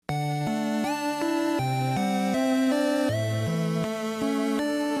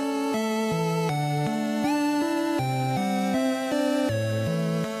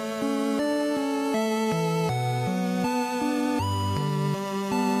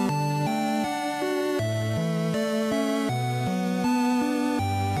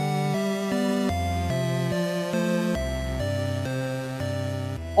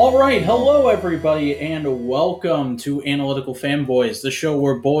All right, hello everybody, and welcome to Analytical Fanboys, the show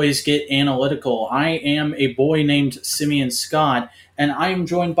where boys get analytical. I am a boy named Simeon Scott, and I am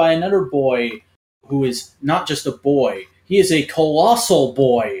joined by another boy who is not just a boy, he is a colossal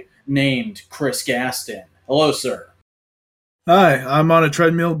boy named Chris Gaston. Hello, sir. Hi, I'm on a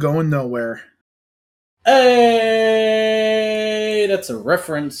treadmill going nowhere. Hey, that's a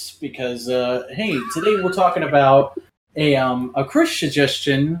reference because, hey, today we're talking about a Chris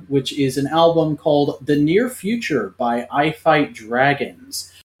suggestion, which is an album called The Near Future by I Fight Dragons.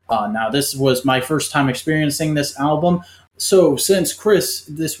 Now, this was my first time experiencing this album. So, since Chris,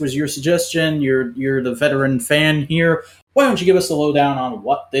 this was your suggestion, you're the veteran fan here. Why don't you give us a lowdown on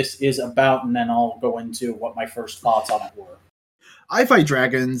what this is about, and then I'll go into what my first thoughts on it were. I Fight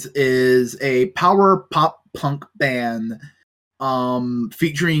Dragons is a power pop punk band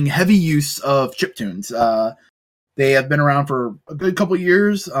featuring heavy use of chiptunes. They have been around for a good couple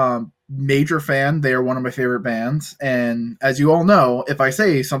years. Major fan. They are one of my favorite bands. And as you all know, if I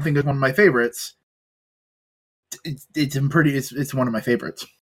say something is one of my favorites, it's one of my favorites.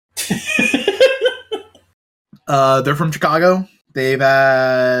 They're from Chicago. They've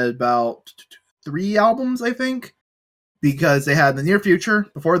had about 3 albums, I think, because they had The Near Future.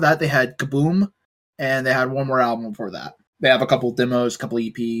 Before that, they had Kaboom, and they had one more album before that. They have a couple demos, a couple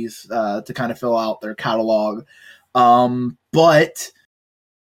EPs to kind of fill out their catalog. But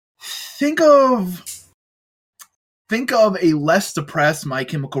think of a less depressed My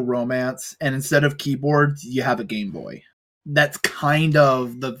Chemical Romance, and instead of keyboards, you have a Game Boy. That's kind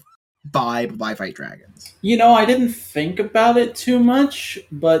of the vibe of I Fight Dragons. You know, I didn't think about it too much,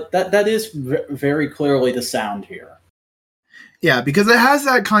 but that is very clearly the sound here. Yeah, because it has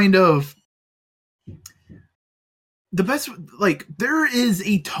that kind of the best. Like, there is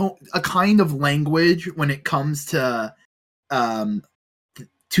a kind of language when it comes to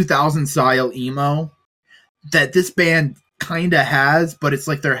 2000 style emo that this band kind of has, but it's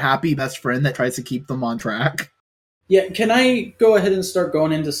like their happy best friend that tries to keep them on track. Yeah, can I go ahead and start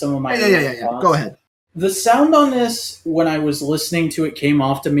going into some of my thoughts? Go ahead. The sound on this, when I was listening to it, came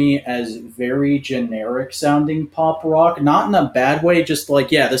off to me as very generic sounding pop rock. Not in a bad way, just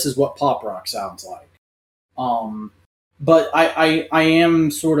like, yeah, this is what pop rock sounds like. But I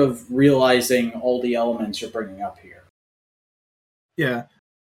am sort of realizing all the elements you're bringing up here. Yeah.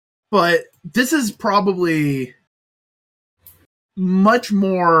 But this is probably much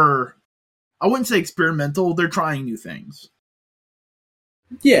more, I wouldn't say experimental. They're trying new things.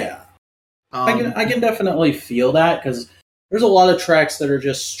 Yeah. I can definitely feel that, because there's a lot of tracks that are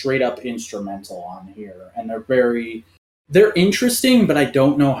just straight up instrumental on here, and they're interesting, but I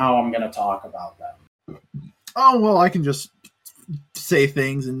don't know how I'm going to talk about them. Oh, well, I can just say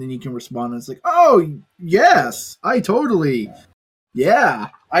things and then you can respond, and it's like, oh, yes, I totally, yeah.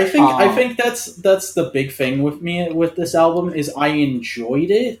 I think that's the big thing with me with this album is I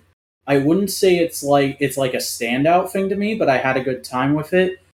enjoyed it. I wouldn't say it's like a standout thing to me, but I had a good time with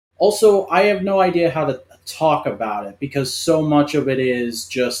it. Also, I have no idea how to talk about it because so much of it is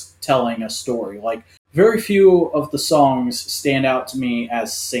just telling a story. Like, very few of the songs stand out to me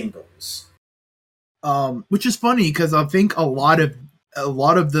as singles. Which is funny because I think a lot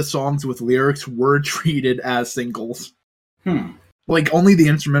of the songs with lyrics were treated as singles. Like, only the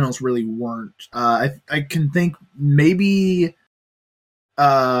instrumentals really weren't. I can think maybe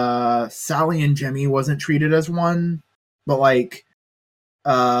Sally and Jimmy wasn't treated as one, but like,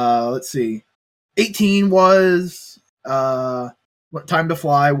 let's see, 18 was, What Time to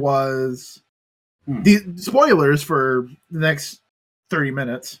Fly was. The spoilers for the next 30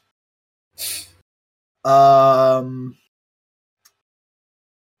 minutes.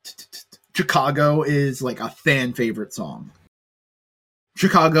 Chicago is like a fan favorite song.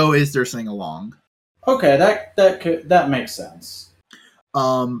 Chicago is their sing along. Okay, that makes sense.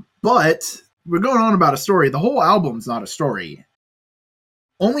 But we're going on about a story. The whole album's not a story.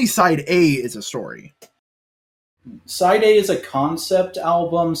 Only side A is a story. Side A is a concept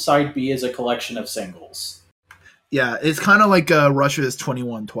album. Side B is a collection of singles. Yeah, it's kind of like Rush's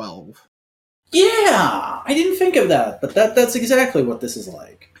 2112. Yeah, I didn't think of that, but that's exactly what this is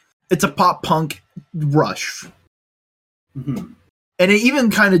like. It's a pop punk Rush. Mm-hmm. And it even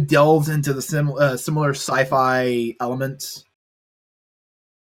kind of delves into the similar sci-fi elements.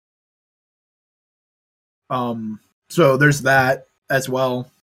 So there's that as well.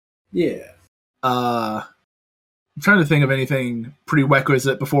 Yeah. I'm trying to think of anything pretty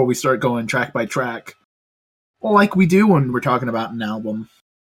requisite before we start going track by track. Well, like we do when we're talking about an album.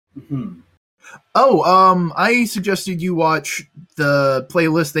 Mm-hmm. Oh, I suggested you watch the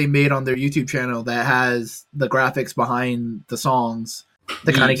playlist they made on their YouTube channel that has the graphics behind the songs.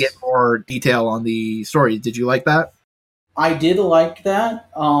 to kind of Yes. get more detail on the story. Did you like that? I did like that.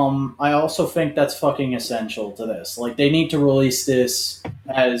 I also think that's fucking essential to this. Like, they need to release this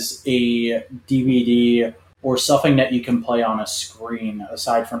as a DVD or something that you can play on a screen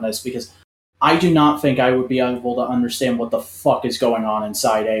aside from this, because I do not think I would be able to understand what the fuck is going on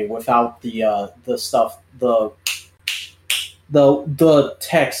inside A without the stuff, the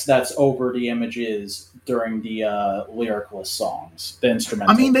text that's over the images during the lyricless songs, the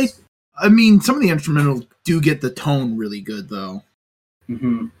instrumentals. I mean, some of the instrumentals do get the tone really good, though.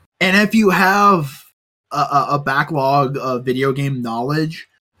 Mm-hmm. And if you have a backlog of video game knowledge,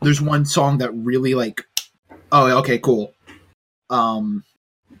 there's one song that really like, oh, okay, cool. But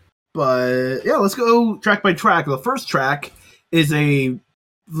yeah, let's go track by track. The first track is a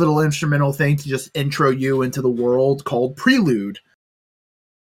little instrumental thing to just intro you into the world called Prelude.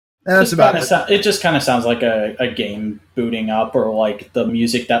 And that's about it. It just kind of sounds like a game booting up, or like the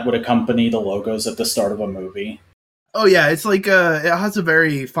music that would accompany the logos at the start of a movie. Oh yeah, it's like it has a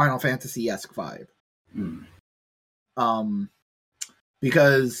very Final Fantasy-esque vibe.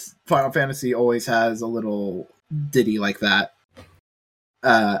 Because Final Fantasy always has a little ditty like that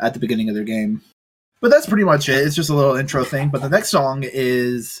at the beginning of their game. But that's pretty much it. It's just a little intro thing. But the next song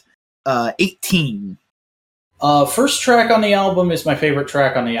is 18. First track on the album is my favorite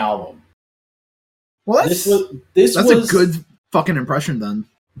track on the album. Well, that's a good fucking impression then.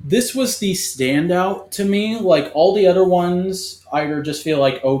 This was the standout to me. Like, all the other ones either just feel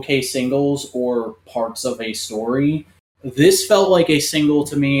like okay singles or parts of a story. This felt like a single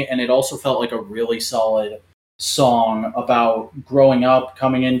to me, and it also felt like a really solid song about growing up,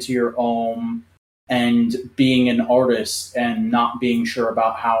 coming into your own, and being an artist and not being sure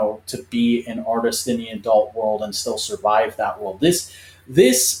about how to be an artist in the adult world and still survive that world.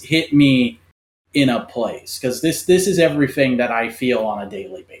 This hit me in a place, because this is everything that I feel on a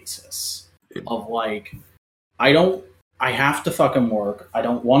daily basis. Of like, I have to fucking work. I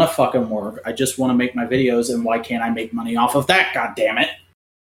don't want to fucking work. I just want to make my videos, and why can't I make money off of that? God damn it!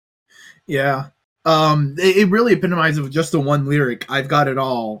 Yeah. It really epitomizes with just the one lyric. I've got it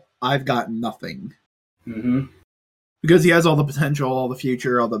all. I've got nothing. Mm-hmm. Because he has all the potential, all the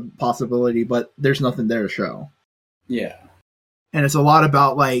future, all the possibility, but there's nothing there to show. Yeah. And it's a lot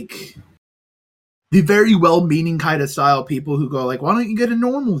about, like, the very well-meaning kind of style people who go, like, why don't you get a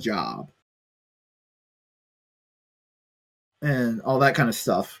normal job? And all that kind of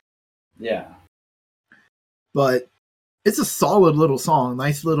stuff. Yeah. But it's a solid little song.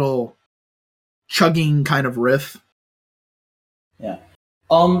 Nice little chugging kind of riff. Yeah.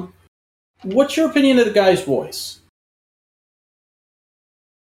 What's your opinion of the guy's voice?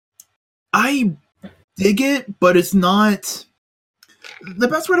 I dig it, but it's not... The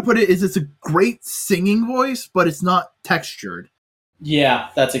best way to put it is it's a great singing voice, but it's not textured. Yeah,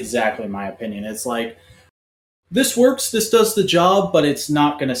 that's exactly my opinion. It's like, this works, this does the job, but it's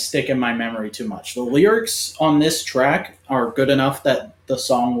not going to stick in my memory too much. The lyrics on this track are good enough that the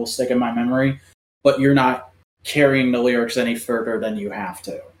song will stick in my memory, but you're not carrying the lyrics any further than you have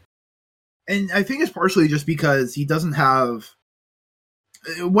to. And I think it's partially just because he doesn't have...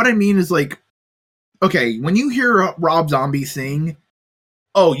 What I mean is, like, okay, when you hear Rob Zombie sing,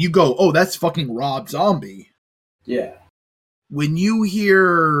 oh, you go, oh, that's fucking Rob Zombie. Yeah. When you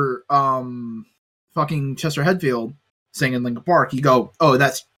hear fucking Chester Headfield sing in Linkin Park, you go, oh,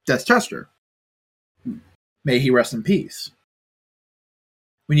 that's Chester. May he rest in peace.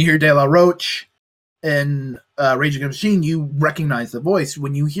 When you hear De La Roche and Rage Against the Machine, you recognize the voice.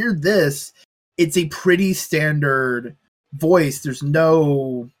 When you hear this, it's a pretty standard voice. There's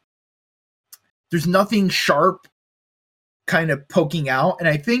nothing sharp kind of poking out, and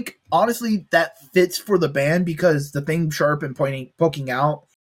I think honestly that fits for the band because the thing sharp and poking out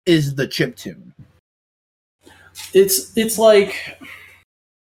is the chip tune. It's like,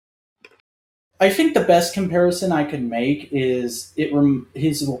 I think the best comparison I can make is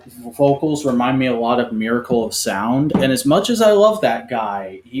his vocals remind me a lot of Miracle of Sound, and as much as I love that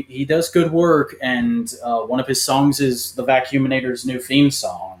guy, he does good work, and one of his songs is the Vacuuminator's new theme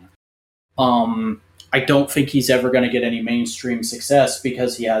song. I don't think he's ever going to get any mainstream success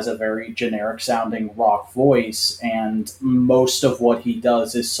because he has a very generic sounding rock voice, and most of what he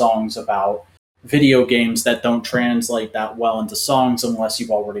does is songs about video games that don't translate that well into songs unless you've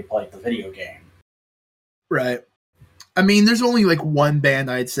already played the video game. Right. I mean, there's only like one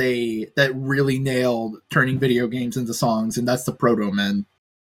band I'd say that really nailed turning video games into songs, and that's the Proto Men.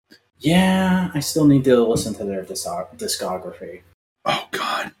 Yeah, I still need to listen to their discography. Oh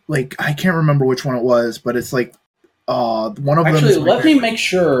god, like I can't remember which one it was, but it's like One of them. Actually, let me make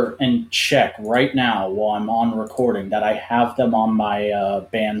sure and check right now while I'm on recording that I have them on my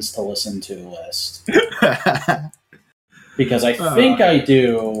bands to listen to list. Because I think I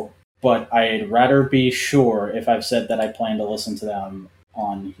do, but I'd rather be sure if I've said that I plan to listen to them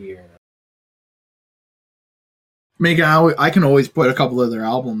on here. Megan, I can always put a couple of their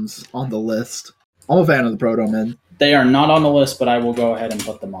albums on the list. I'm a fan of the Proto Men. They are not on the list, but I will go ahead and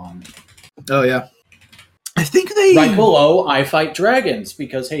put them on. Oh, yeah. I think they... Right below I Fight Dragons,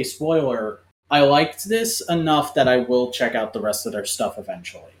 because, hey, spoiler, I liked this enough that I will check out the rest of their stuff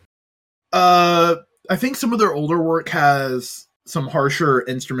eventually. I think some of their older work has some harsher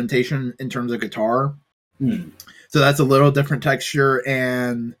instrumentation in terms of guitar. So that's a little different texture,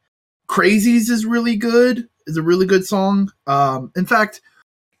 and Crazies is really good. Is a really good song. In fact,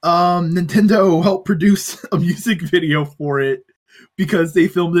 Nintendo helped produce a music video for it because they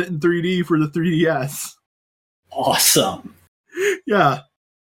filmed it in 3D for the 3DS. Awesome. Yeah.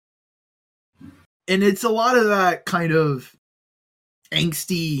 And it's a lot of that kind of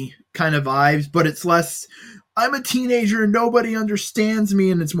angsty kind of vibes, but it's less, I'm a teenager and nobody understands me,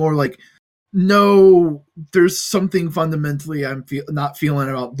 and it's more like, no, there's something fundamentally I'm not feeling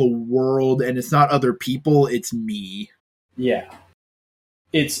about the world, and it's not other people, it's me. Yeah.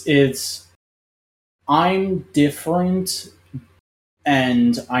 It's I'm different,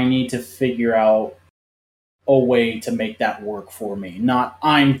 and I need to figure out a way to make that work for me. Not,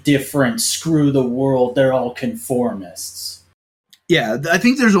 I'm different, screw the world, they're all conformists. Yeah, I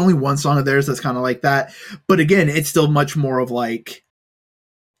think there's only one song of theirs that's kind of like that. But again, it's still much more of like,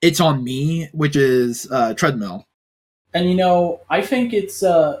 it's on me, which is Treadmill. And I think it's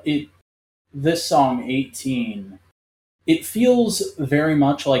this song 18, it feels very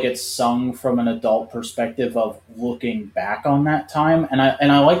much like it's sung from an adult perspective of looking back on that time, and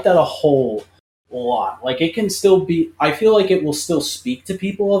I like that a whole lot. Like, it can still be, I feel like it will still speak to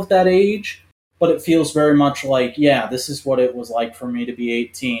people of that age, but it feels very much like, yeah, this is what it was like for me to be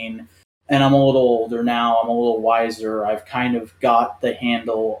 18, and I'm a little older now, I'm a little wiser, I've kind of got the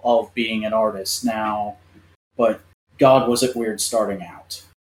handle of being an artist now, but God, was it weird starting out.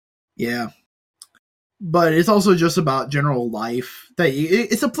 Yeah. But it's also just about general life.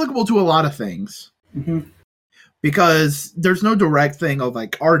 It's applicable to a lot of things. Mm-hmm. Because there's no direct thing of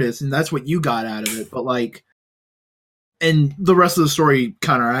like artists, and that's what you got out of it, but like, and the rest of the story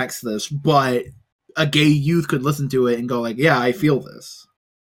counteracts this, but a gay youth could listen to it and go like, yeah, I feel this.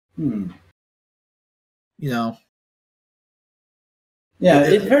 Yeah,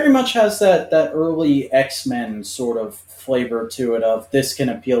 it very much has that early X-Men sort of flavor to it of, this can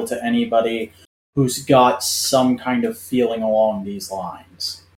appeal to anybody who's got some kind of feeling along these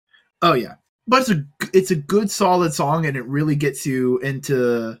lines. Oh yeah. But it's a good solid song, and it really gets you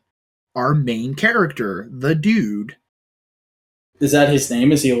into our main character, the dude. Is that his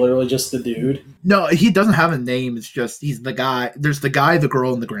name? Is he literally just the dude? No, he doesn't have a name. It's just, he's the guy. There's the guy, the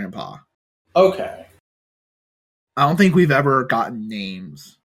girl, and the grandpa. Okay. I don't think we've ever gotten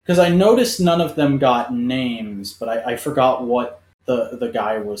names. Because I noticed none of them got names, but I forgot what the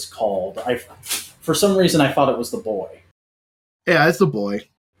guy was called. For some reason, I thought it was the boy. Yeah, it's the boy.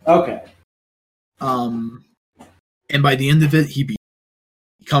 Okay. And by the end of it, he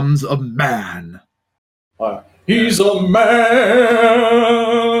becomes a man. He's a man!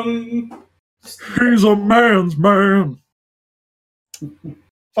 He's a man's man!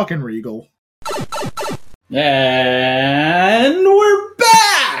 Fucking Regal. And we're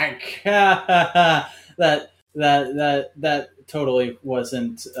back! That totally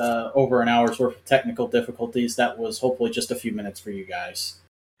wasn't over an hour's worth of technical difficulties. That was hopefully just a few minutes for you guys.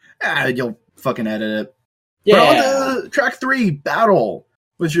 You'll fucking edit it. Yeah. We're on to track 3, Battle,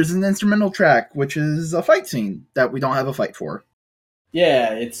 which is an instrumental track, which is a fight scene that we don't have a fight for.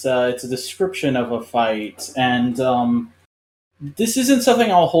 Yeah, it's a description of a fight, and this isn't something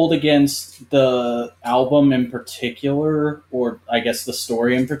I'll hold against the album in particular, or I guess the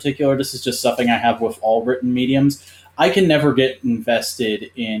story in particular. This is just something I have with all written mediums. I can never get invested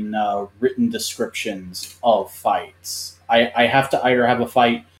in written descriptions of fights. I have to either have a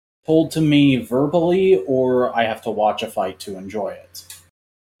fight told to me verbally, or I have to watch a fight to enjoy it.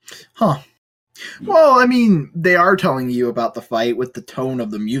 Huh. Well, I mean, they are telling you about the fight with the tone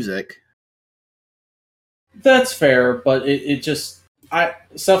of the music. That's fair, but it just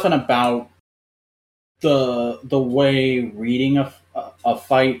something about the way reading a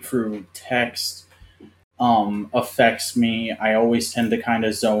fight through text affects me. I always tend to kind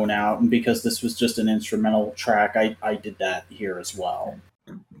of zone out, and because this was just an instrumental track, I did that here as well.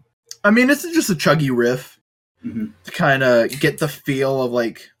 I mean, it's just a chuggy riff to kind of get the feel of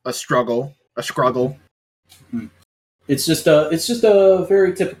like a struggle. Mm-hmm. It's just a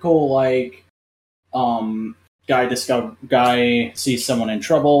very typical like guy sees someone in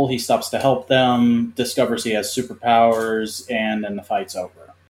trouble, he stops to help them, discovers he has superpowers, and then the fight's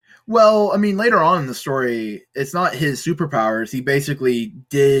over. Well, I mean, later on in the story, it's not his superpowers. He basically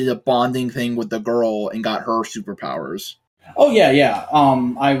did a bonding thing with the girl and got her superpowers. Oh yeah, yeah.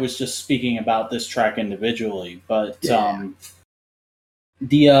 I was just speaking about this track individually, but Yeah.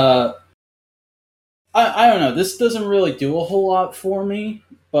 the I don't know. This doesn't really do a whole lot for me,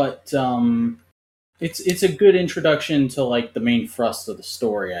 but it's a good introduction to like the main thrust of the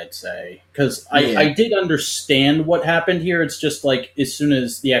story, I'd say, because Yeah. I did understand what happened here. It's just like as soon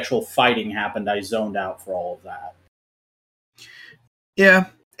as the actual fighting happened, I zoned out for all of that. Yeah.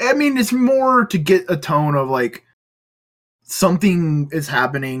 I mean, it's more to get a tone of like something is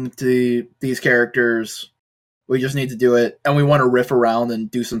happening to these characters. We just need to do it, and we want to riff around and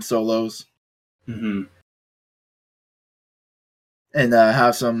do some solos Hmm. and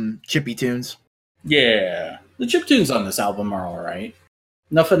have some chippy tunes. Yeah, the chiptunes on this album are all right.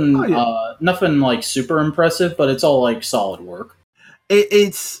 Nothing, Oh, yeah. nothing like super impressive, but it's all like solid work.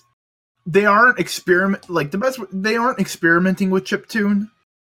 It's they aren't they aren't experimenting with chiptune.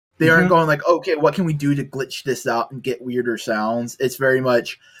 They aren't Mhm. going like, okay, what can we do to glitch this out and get weirder sounds? It's very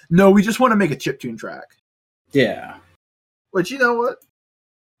much, no, we just want to make a chiptune track. Yeah, Which, you know what?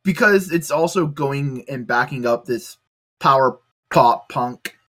 Because it's also going and backing up this power pop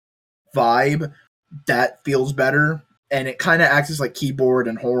punk vibe, that feels better. And it kind of acts as like keyboard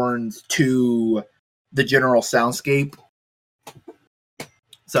and horns to the general soundscape.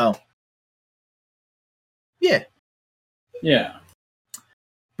 So, yeah. yeah.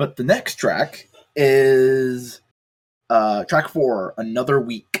 But the next track is track 4, Another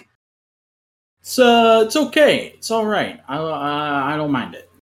Week. It's okay. It's all right. I don't mind it.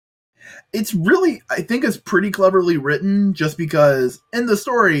 It's really, I think it's pretty cleverly written, just because in the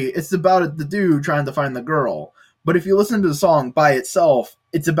story it's about the dude trying to find the girl, but if you listen to the song by itself,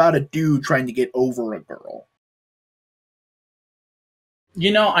 it's about a dude trying to get over a girl.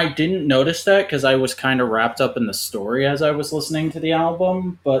 You know, I didn't notice that because I was kind of wrapped up in the story as I was listening to the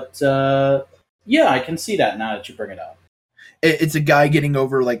album. But yeah, I can see that now that you bring it up. It's a guy getting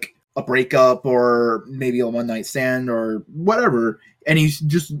over like a breakup or maybe a one night stand or whatever, and he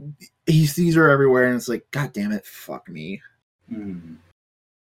sees her everywhere, and it's like, God damn it, fuck me. Hmm.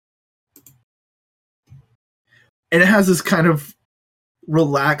 And it has this kind of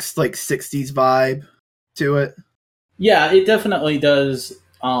relaxed like 60s vibe to it. Yeah, it definitely does.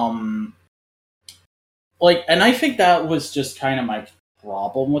 Like, and I think that was just kind of my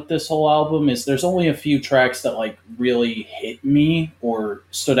problem with this whole album is there's only a few tracks that like really hit me or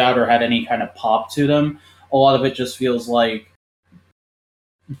stood out or had any kind of pop to them. A lot of it just feels like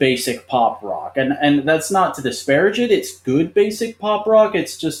basic pop rock, and that's not to disparage it. It's good basic pop rock.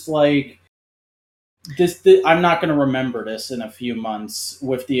 It's just like I'm not going to remember this in a few months,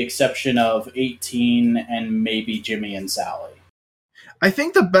 with the exception of 18 and maybe Jimmy and Sally. I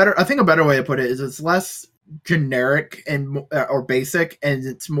think a better way to put it is it's less generic and or basic, and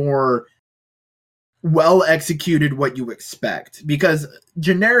it's more well executed what you expect. Because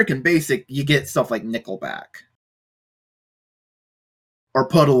generic and basic, you get stuff like Nickelback or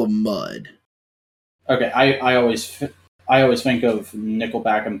Puddle of Mud. Okay, I always think of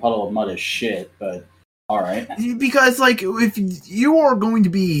Nickelback and Puddle of Mud as shit, but all right. Because like if you are going to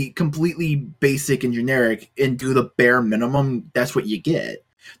be completely basic and generic and do the bare minimum, that's what you get.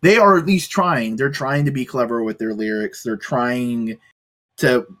 They are at least trying. They're trying to be clever with their lyrics. They're trying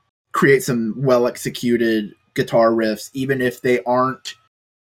to create some well executed guitar riffs, even if they aren't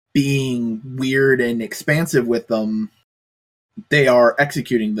being weird and expansive with them. They are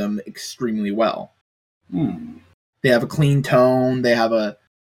executing them extremely well. Hmm. They have a clean tone. They have a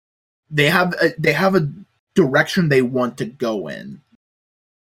direction they want to go in.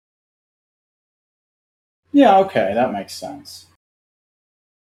 Yeah, okay, that makes sense.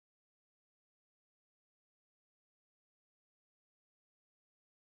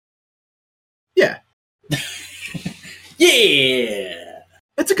 Yeah, Yeah.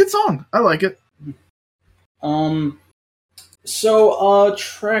 it's a good song. I like it. Um. So,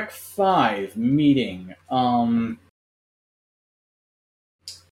 track 5, Meeting.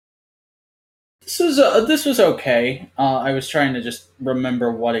 This was okay. I was trying to just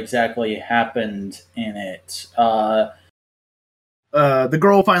remember what exactly happened in it. The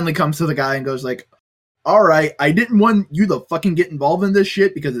girl finally comes to the guy and goes like, "All right, I didn't want you to fucking get involved in this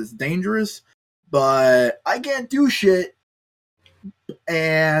shit because it's dangerous, but I can't do shit,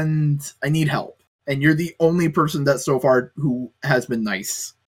 and I need help. And you're the only person that so far who has been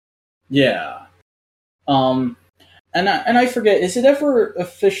nice." Yeah. Um. And I forget, is it ever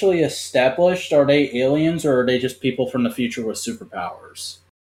officially established? Are they aliens or are they just people from the future with superpowers?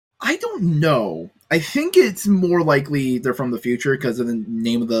 I don't know. I think it's more likely they're from the future because of the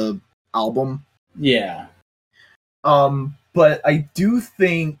name of the album. Yeah. But I do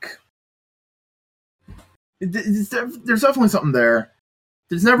think there's definitely something there.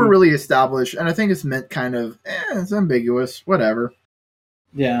 It's never really established, and I think it's meant kind of, it's ambiguous, whatever.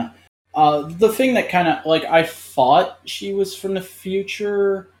 Yeah. The thing that kind of, like, I thought she was from the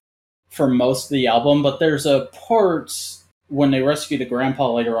future for most of the album, but there's a part when they rescue the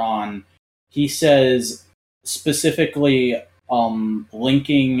grandpa later on, he says specifically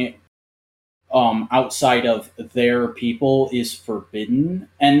linking outside of their people is forbidden,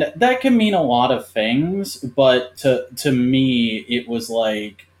 and that can mean a lot of things. But to me, it was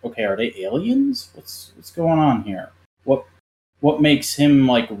like, okay, are they aliens? What's going on here? What makes him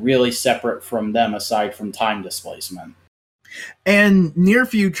like really separate from them aside from time displacement? And near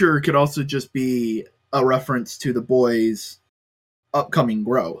future could also just be a reference to the boys' upcoming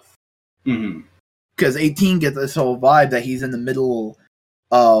growth. Because 18 gets this whole vibe that he's in the middle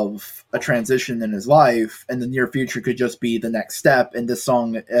of a transition in his life, and the near future could just be the next step. And this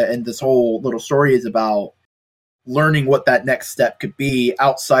song and this whole little story is about learning what that next step could be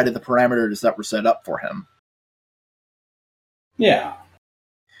outside of the parameters that were set up for him. Yeah.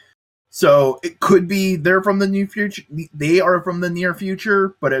 So it could be they're from the near future. They are from the near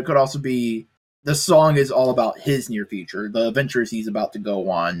future, but it could also be the song is all about his near future, the adventures he's about to go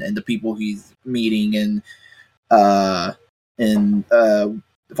on, and the people he's meeting and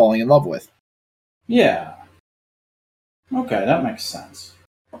falling in love with. Yeah. Okay, that makes sense.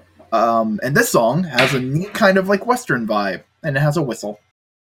 And this song has a neat kind of like Western vibe, and it has a whistle.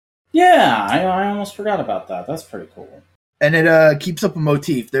 Yeah, I almost forgot about that. That's pretty cool. And it keeps up a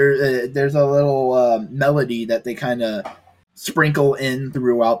motif. There's a little melody that they kind of sprinkle in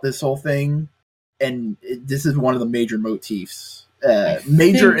throughout this whole thing, and this is one of the major motifs,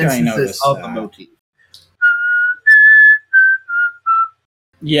 major instances of the motif.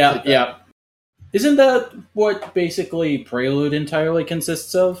 Yeah, yeah. Isn't that what basically Prelude entirely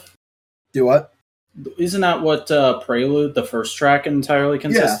consists of? Do what? Isn't that what Prelude, the first track, entirely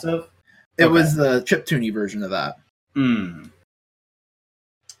consists of? It was the chiptune version of that.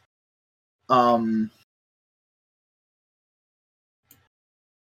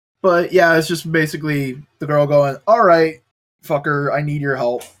 But yeah, it's just basically the girl going, "All right, fucker, I need your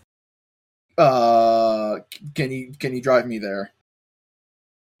help. Can you drive me there?"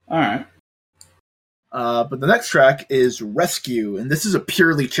 All right. But the next track is Rescue, and this is a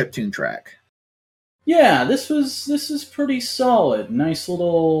purely chiptune track. Yeah, this is pretty solid. Nice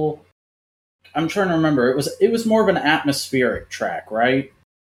little. I'm trying to remember. It was more of an atmospheric track, right?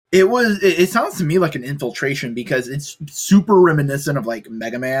 It sounds to me like an infiltration because it's super reminiscent of like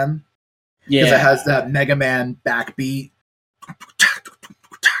Mega Man. Yeah. Because it has that Mega Man backbeat.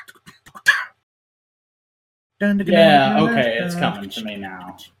 Yeah, okay, it's coming to me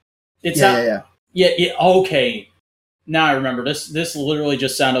now. Yeah, okay. Now I remember. This literally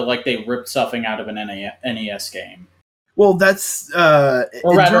just sounded like they ripped something out of an NES game. Well, that's or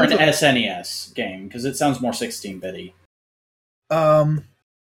rather an SNES game, because it sounds more 16-bitty.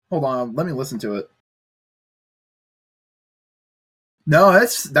 Hold on, let me listen to it. No,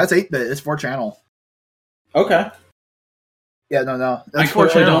 that's 8-bit. It's 4-channel. Okay. Yeah, no. I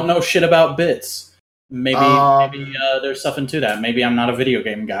clearly don't know shit about bits. Maybe there's something to that. Maybe I'm not a video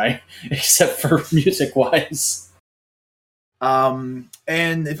game guy, except for music-wise. And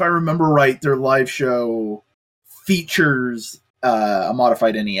if I remember right, their live show features a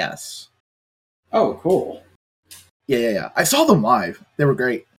modified NES. Oh, cool. Yeah. I saw them live. They were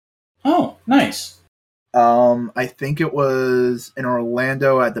great. Oh, nice. I think it was in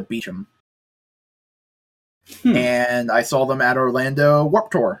Orlando at the Beecham. And I saw them at Orlando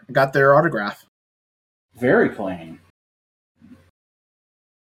Warped Tour. I got their autograph. Very clean.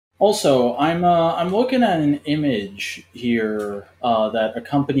 Also, I'm looking at an image here that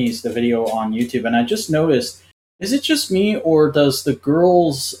accompanies the video on YouTube, and I just noticed, is it just me, or does the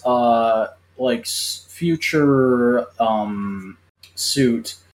girl's future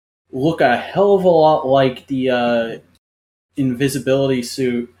suit look a hell of a lot like the invisibility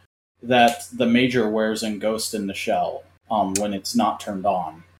suit that the Major wears in Ghost in the Shell when it's not turned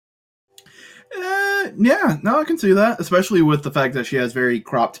on? Yeah, no, I can see that, especially with the fact that she has very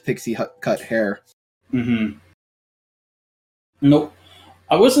cropped pixie cut hair. Mm-hmm. Nope,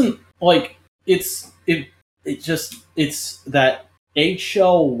 I wasn't like it's that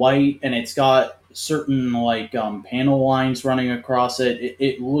eggshell white, and it's got certain panel lines running across it.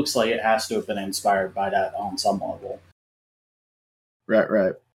 It looks like it has to have been inspired by that on some level.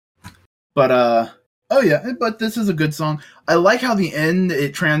 Right. But oh yeah, but this is a good song. I like how the end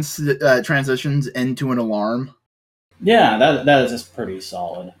it transitions into an alarm. Yeah, that is just pretty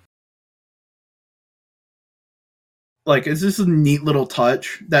solid. Like, it's just a neat little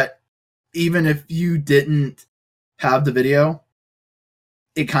touch that even if you didn't have the video,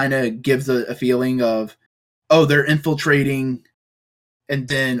 it kind of gives a feeling of, oh, they're infiltrating, and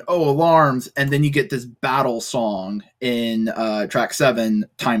then, oh, alarms, and then you get this battle song in track 7,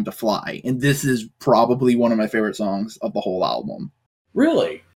 Time to Fly. And this is probably one of my favorite songs of the whole album.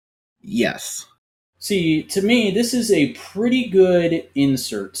 Really? Yes. See, to me, this is a pretty good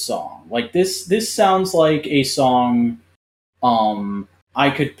insert song. Like, this sounds like a song I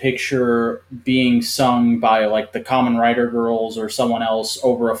could picture being sung by, like, the Kamen Rider Girls or someone else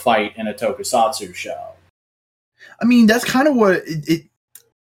over a fight in a tokusatsu show. I mean, that's kind of what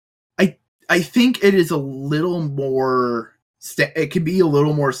I think it is a little more. It could be a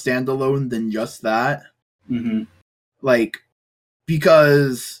little more standalone than just that. Mm-hmm. Like,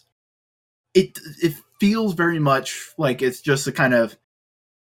 because it feels very much like it's just a kind of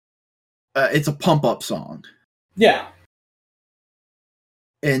it's a pump up song. Yeah.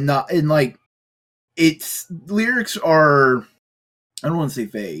 And like its lyrics are, I don't want to say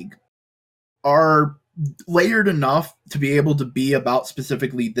vague, are layered enough to be able to be about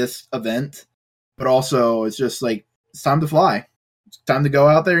specifically this event, but also it's just like, it's time to fly. It's time to go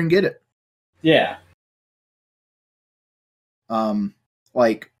out there and get it. Yeah.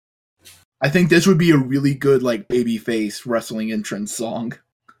 Like, I think this would be a really good, like, babyface wrestling entrance song.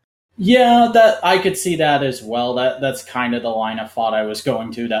 Yeah, that I could see that as well. That's kind of the line of thought I was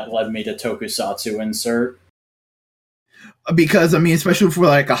going to that led me to tokusatsu insert. Because, I mean, especially for,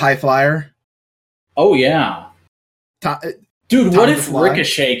 like, a high flyer. Oh, yeah. Dude, what if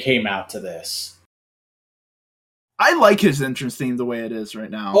Ricochet came out to this? I like his entrance theme the way it is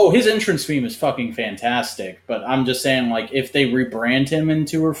right now. Oh, his entrance theme is fucking fantastic, but I'm just saying, like, if they rebrand him in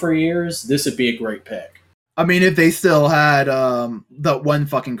 2 or 3 years, this would be a great pick. I mean, if they still had the one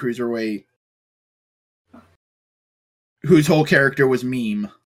fucking cruiserweight whose whole character was meme.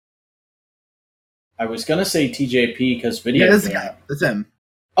 I was gonna say TJP because video. Yeah, that's him.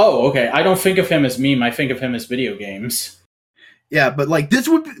 Oh, okay. I don't think of him as meme. I think of him as video games. Yeah, but like this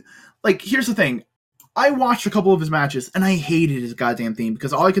would be, like, here's the thing. I watched a couple of his matches and I hated his goddamn theme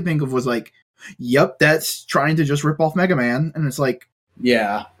because all I could think of was like, yep, that's trying to just rip off Mega Man, and it's like,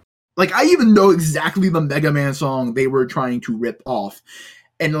 yeah. Like, I even know exactly the Mega Man song they were trying to rip off.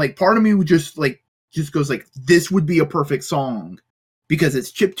 And, like, part of me would just goes like, this would be a perfect song. Because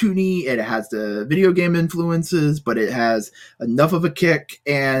it's chiptune-y, it has the video game influences, but it has enough of a kick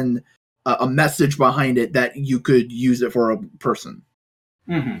and a message behind it that you could use it for a person.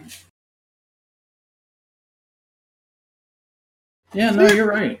 Mm-hmm. Yeah, no, you're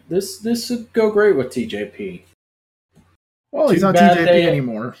right. This would go great with TJP. Well, he's not TJP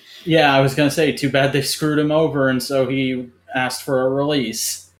anymore. Yeah, I was going to say, too bad they screwed him over, and so he asked for a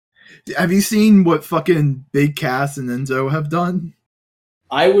release. Have you seen what fucking Big Cass and Enzo have done?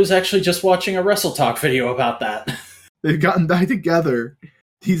 I was actually just watching a Wrestle Talk video about that. They've gotten back together.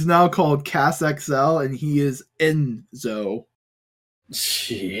 He's now called Cass XL, and he is Enzo.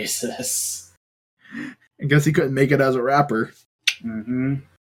 Jesus. I guess he couldn't make it as a rapper. Mm-hmm.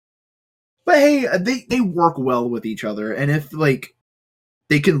 But hey, they work well with each other, and if, like,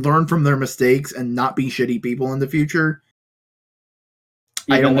 they can learn from their mistakes and not be shitty people in the future,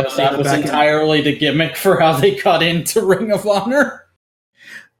 Even I don't know that was entirely the gimmick for how they got into Ring of Honor.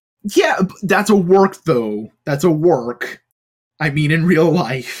 Yeah, that's a work, though. That's a work. I mean, in real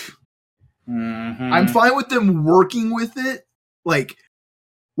life. Mm-hmm. I'm fine with them working with it. Like,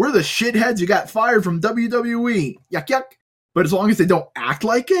 we're the shitheads who got fired from WWE. Yuck, yuck. But as long as they don't act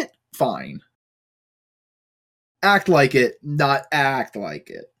like it, fine. Act like it, not act like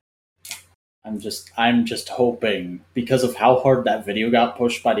it. I'm just hoping, because of how hard that video got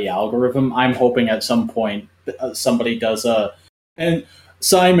pushed by the algorithm, I'm hoping at some point somebody does and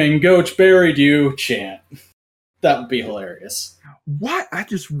Simon Goach buried you chant. That would be hilarious. What? I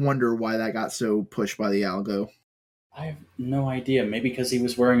just wonder why that got so pushed by the algo. I have no idea. Maybe because he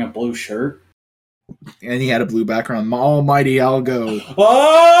was wearing a blue shirt. And he had a blue background. Almighty algo.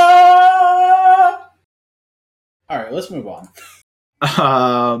 Ah! All right, let's move on.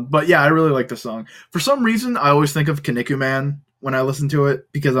 But yeah, I really like the song. For some reason, I always think of Kaneko Man when I listen to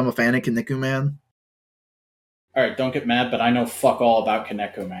it because I'm a fan of Kaneko Man. All right, don't get mad, but I know fuck all about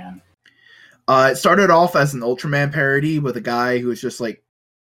Kaneko Man. It started off as an Ultraman parody with a guy who was just like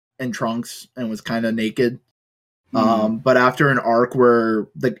in trunks and was kind of naked. But after an arc where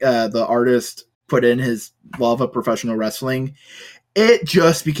the artist put in his love of professional wrestling, It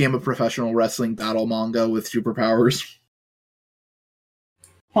just became a professional wrestling battle manga with superpowers.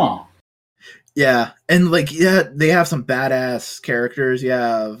 Huh. Yeah, and like they have some badass characters. You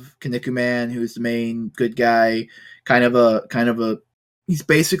have Kinnikuman, who's the main good guy, kind of a. He's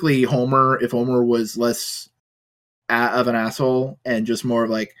basically Homer if Homer was less of an asshole and just more of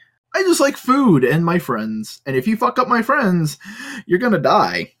like, I just like food and my friends, and if you fuck up my friends, you're gonna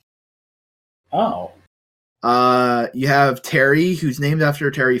die. Oh. You have Terry, who's named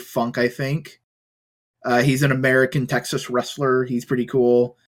after Terry Funk, I think. He's an American Texas wrestler. He's pretty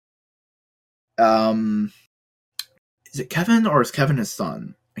cool. Is it Kevin or is Kevin his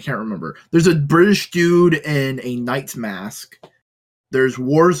son? I can't remember. There's a British dude in a knight's mask. There's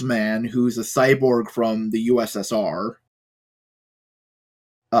Warsman, who's a cyborg from the USSR.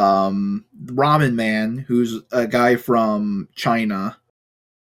 Ramen Man, who's a guy from China.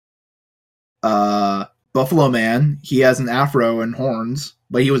 Buffalo Man, he has an afro and horns,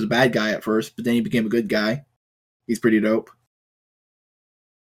 but he was a bad guy at first, but then he became a good guy. He's pretty dope.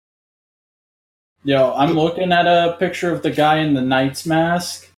 Yo, I'm looking at a picture of the guy in the Knight's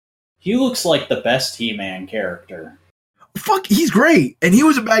mask. He looks like the best He-Man character. Fuck, he's great. And he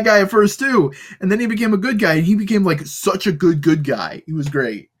was a bad guy at first, too. And then he became a good guy, and he became, like, such a good guy. He was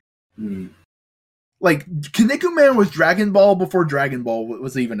great. Like, Kinnikuman was Dragon Ball before Dragon Ball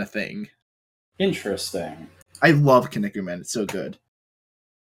was even a thing. Interesting. I love Kinnikuman. It's so good.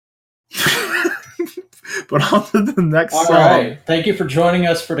 But on to the next song. Alright, thank you for joining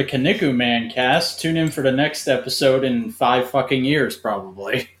us for the Kinnikuman cast. Tune in for the next episode in 5 fucking years,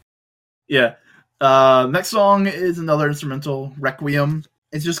 probably. Yeah. Next song is another instrumental, Requiem.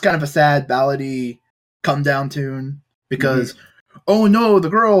 It's just kind of a sad, ballady, come-down tune. Because, oh no, the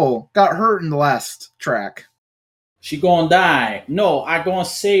girl got hurt in the last track. She gonna die. No, I gonna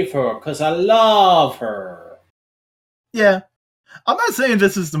save her, because I love her. Yeah. I'm not saying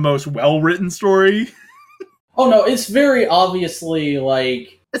this is the most well-written story. Oh no, it's very obviously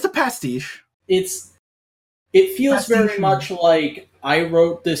like it's a pastiche. It feels very much like I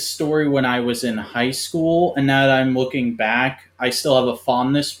wrote this story when I was in high school, and now that I'm looking back, I still have a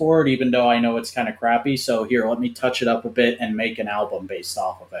fondness for it, even though I know it's kind of crappy. So here, let me touch it up a bit and make an album based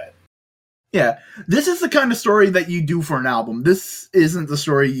off of it. Yeah, this is the kind of story that you do for an album. This isn't the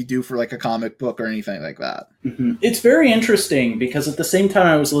story you do for like a comic book or anything like that. Mm-hmm. It's very interesting because at the same time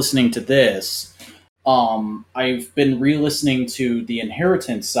I was listening to this, I've been re-listening to The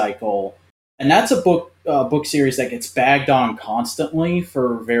Inheritance Cycle, and that's a book series that gets bagged on constantly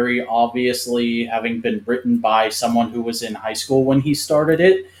for very obviously having been written by someone who was in high school when he started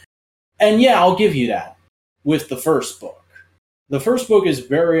it. And yeah, I'll give you that with the first book. The first book is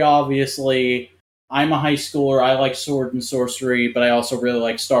very obviously, I'm a high schooler, I like sword and sorcery, but I also really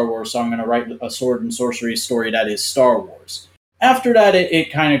like Star Wars, so I'm going to write a sword and sorcery story that is Star Wars. After that,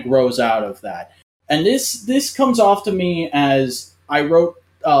 it kind of grows out of that. And this comes off to me as I wrote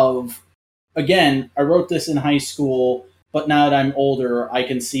this in high school, but now that I'm older, I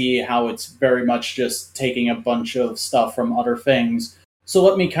can see how it's very much just taking a bunch of stuff from other things. So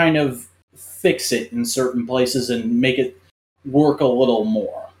let me kind of fix it in certain places and make it work a little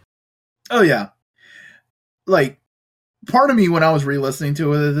more. Oh, yeah. Like, part of me when I was re-listening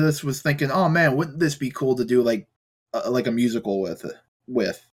to this was thinking, oh man, wouldn't this be cool to do like a musical with?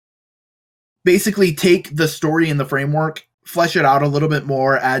 Basically take the story and the framework, flesh it out a little bit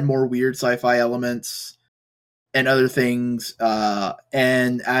more, add more weird sci-fi elements and other things,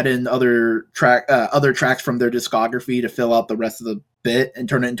 and add in other tracks from their discography to fill out the rest of the bit and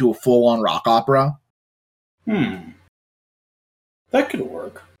turn it into a full-on rock opera. That could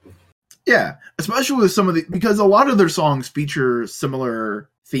work. Yeah, especially with because a lot of their songs feature similar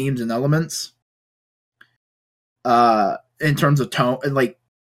themes and elements. In terms of tone, and like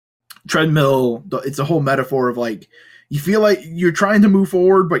treadmill, it's a whole metaphor of like, you feel like you're trying to move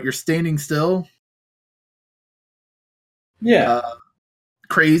forward, but you're standing still. Yeah.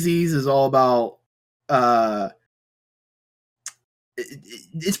 Crazies is all about,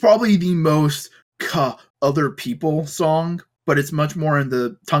 it's probably the most other people song, but it's much more in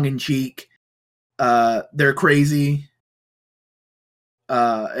the tongue-in-cheek, they're crazy,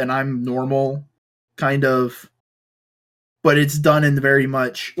 and I'm normal, kind of, but it's done in very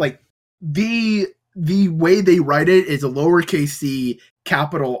much, like, the way they write it is a lowercase c,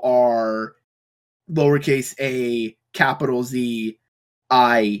 capital R, lowercase a, capital Z,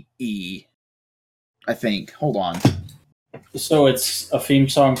 I-E, I think. Hold on. So it's a theme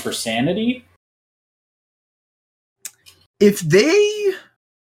song for Sanity? If they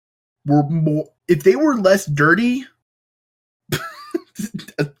were less dirty,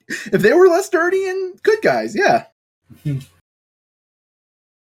 if they were less dirty and good guys, yeah.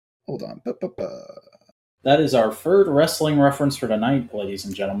 Hold on. That is our third wrestling reference for tonight, ladies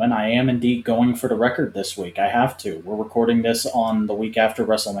and gentlemen. I am indeed going for the record this week. I have to. We're recording this on the week after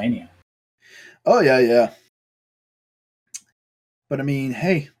WrestleMania. Oh, yeah. But I mean,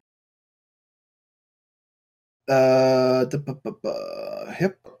 hey.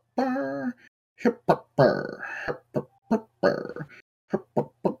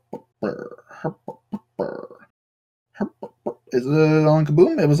 Is it on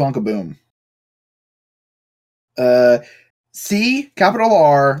Kaboom? It was on Kaboom. C, capital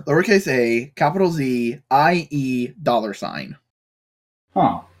R, lowercase a, capital Z, I-E, $.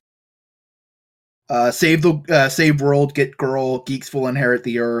 Huh. Save world, get girl, geeks will inherit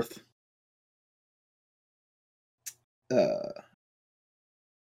the earth.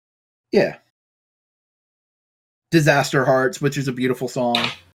 Yeah. Disaster Hearts, which is a beautiful song.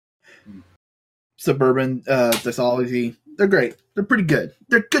 Suburban Disology. They're great. They're pretty good.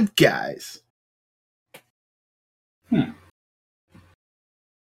 They're good guys. But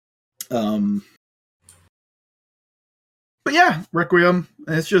yeah, Requiem.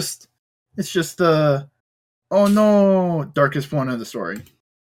 It's just oh no, darkest point of the story.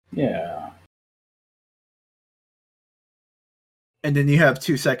 Yeah. And then you have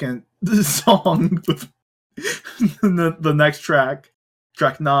 2-second song with the next track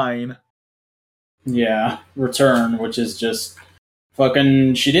 9. Yeah, Return, which is just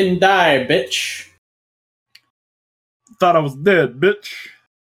fucking, she didn't die, bitch. Thought I was dead, bitch.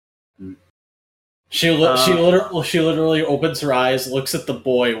 She literally opens her eyes, looks at the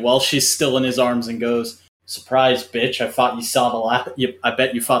boy while she's still in his arms, and goes, "Surprise, bitch! I thought you saw the last. I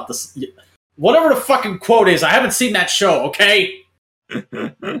bet you thought this. Whatever the fucking quote is, I haven't seen that show. Okay."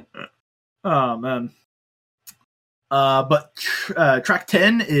 Oh man. But track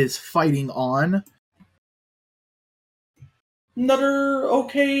 10 is Fighting On. Another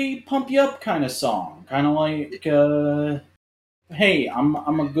okay, pump you up kind of song, kind of like, hey,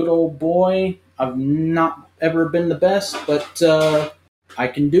 I'm a good old boy. I've not ever been the best, but I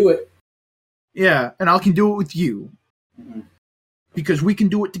can do it. Yeah, and I can do it with you. Mm-hmm. Because we can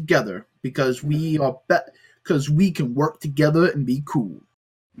do it together. Because we can work together and be cool.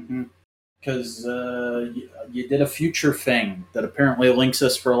 Because you did a future thing that apparently links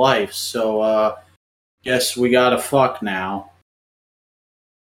us for life, so guess we gotta fuck now.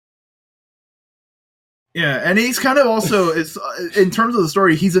 Yeah, and he's kind of also, in terms of the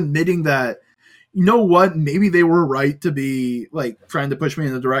story, he's admitting that, you know what, maybe they were right to be like trying to push me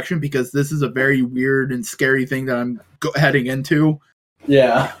in the direction, because this is a very weird and scary thing that I'm heading into.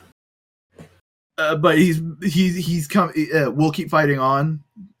 Yeah. But he's come. We'll keep fighting on.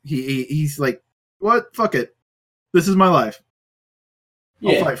 He's like, what? Fuck it. This is my life.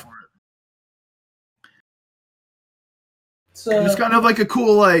 I'll fight for it. It's kind of like a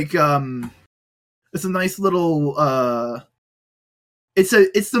cool, like, it's a nice little, it's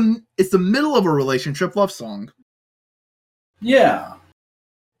the middle of a relationship love song. Yeah.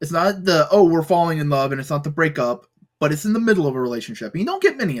 It's not the, oh, we're falling in love, and it's not the breakup, but it's in the middle of a relationship. You don't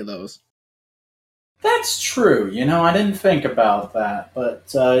get many of those. That's true. You know, I didn't think about that, but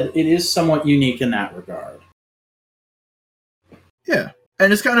it is somewhat unique in that regard. Yeah.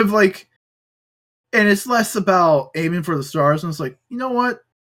 And it's kind of like, and it's less about aiming for the stars, and it's like, you know what?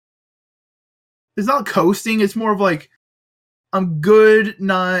 It's not coasting, it's more of like, I'm good,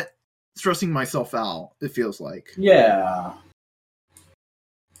 not stressing myself out, it feels like. Yeah.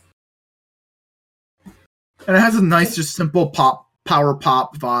 And it has a nice, just simple power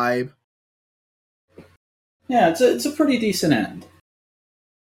pop vibe. Yeah, it's a pretty decent end.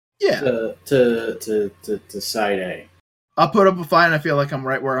 Yeah. To side A. I'll put up a fight and I feel like I'm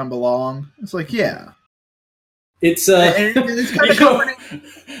right where I belong. It's like, yeah. It's it's kind of comforting.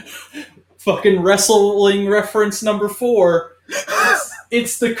 Fucking wrestling reference number 4.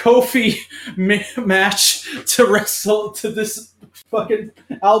 It's the Kofi match to wrestle to this fucking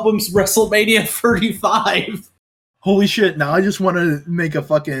album's WrestleMania 35. Holy shit! Now I just want to make a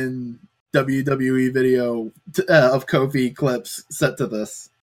fucking WWE video of Kofi clips set to this.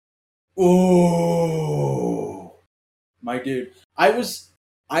 Oh, my dude! I was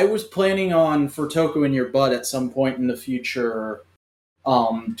planning on for Toku in Your Butt at some point in the future,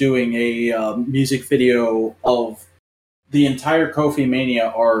 doing a music video of the entire Kofi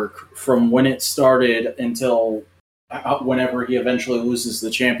Mania arc from when it started until whenever he eventually loses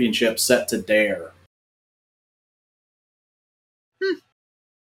the championship, set to Dare.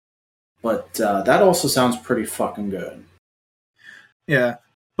 But that also sounds pretty fucking good. Yeah,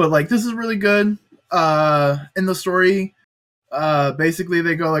 but like this is really good. In the story, basically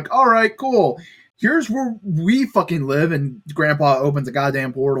they go like, "All right, cool. here's where we fucking live, and Grandpa opens a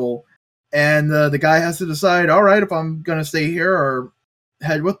goddamn portal, and the guy has to decide, all right, if I'm gonna stay here or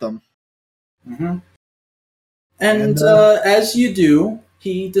head with them. Mm-hmm. And as you do,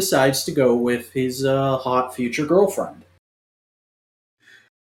 he decides to go with his hot future girlfriend.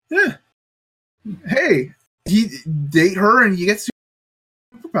 Yeah. Hey, he date her and you get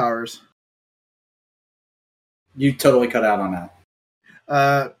superpowers. You totally cut out on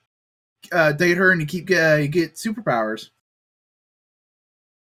that. Date her and you get superpowers.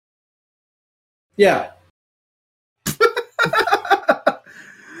 Yeah.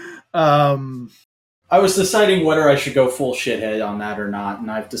 I was deciding whether I should go full shithead on that or not, and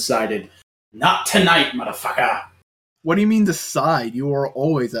I've decided, not tonight, motherfucker. What do you mean decide? You are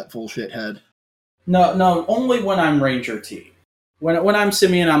always at full shithead. No, only when I'm Ranger T. When I'm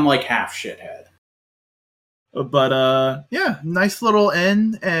Simeon, I'm like half shithead. But yeah, nice little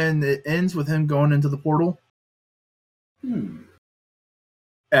end, and it ends with him going into the portal. And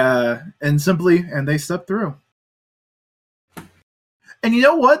they step through. And you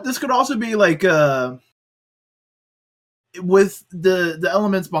know what? This could also be like with the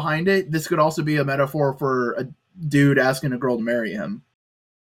elements behind it, this could also be a metaphor for a dude asking a girl to marry him.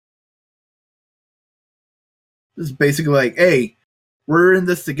 This is basically like, hey, we're in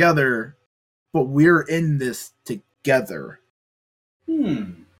this together, but we're in this together.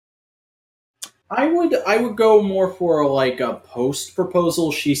 I would go more for like a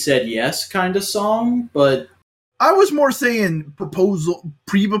post-proposal she said yes kind of song, but I was more saying proposal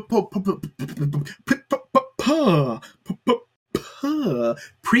pre-proposal.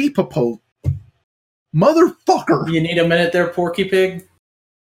 Motherfucker. You need a minute there, Porky Pig?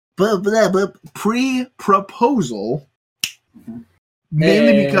 Pre-proposal.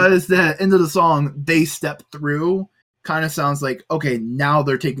 Mainly because the end of the song, they step through, kind of sounds like, okay, now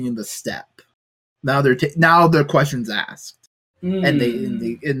they're taking the step. Now their question's asked. And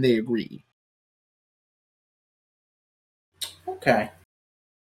they agree. Okay.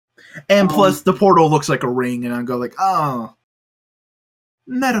 And plus, the portal looks like a ring, and I go like, oh,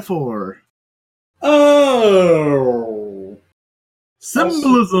 metaphor. Oh.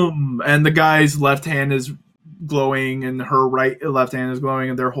 Symbolism. And the guy's left hand is glowing, and her left hand is glowing,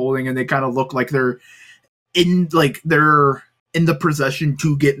 and they're holding, and they kind of look like they're in the procession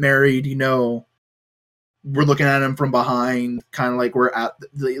to get married. You know, we're looking at him from behind, kind of like we're at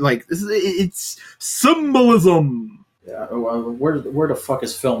it's symbolism. Yeah, where the fuck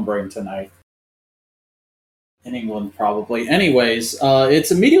is Film Brain tonight? In England, probably. Anyways,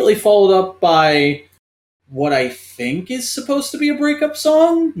 it's immediately followed up by what I think is supposed to be a breakup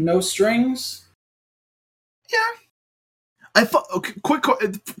song, No Strings. Yeah.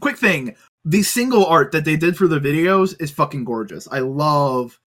 Quick thing. The single art that they did for the videos is fucking gorgeous. I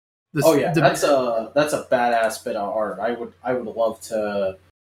love this. Oh yeah, that's a badass bit of art. I would love to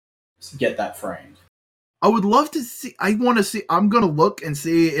get that framed. I would love to see. I'm gonna look and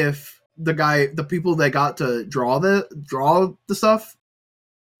see if the people that got to draw the stuff,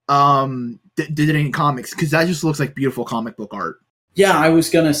 did any comics, because that just looks like beautiful comic book art. Yeah, I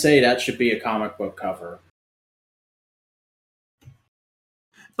was gonna say that should be a comic book cover.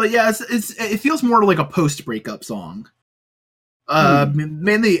 But yeah, it feels more like a post breakup song.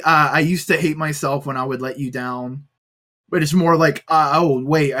 Mainly, I used to hate myself when I would let you down. But it's more like, oh,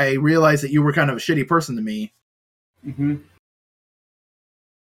 wait, I realized that you were kind of a shitty person to me. Mm-hmm.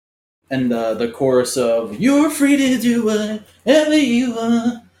 And the chorus of, you're free to do whatever you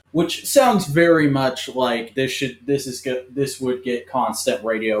want, which sounds very much like this would get constant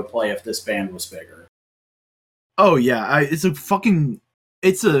radio play if this band was bigger. Oh, yeah. It's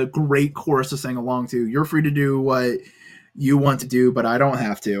a great chorus to sing along to. You're free to do what you want to do, but I don't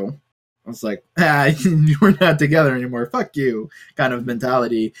have to. I was like, we're not together anymore. Fuck you, kind of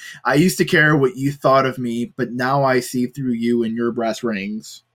mentality. I used to care what you thought of me, but now I see through you and your brass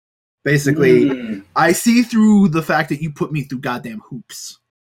rings. Basically, I see through the fact that you put me through goddamn hoops.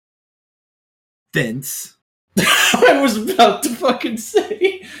 Vince. I was about to fucking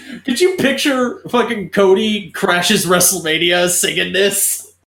say, could you picture fucking Cody crashes WrestleMania singing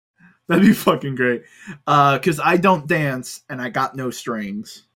this? That'd be fucking great. Because I don't dance and I got no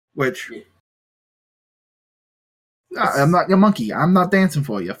strings. Which, I'm not your monkey. I'm not dancing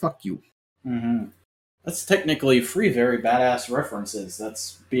for you. Fuck you. Mm-hmm. That's technically 3 very badass references.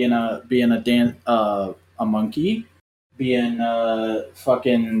 That's being a monkey, being a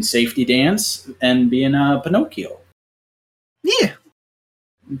fucking safety dance, and being a Pinocchio. Yeah.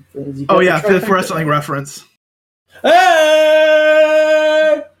 Oh yeah, 5th wrestling reference.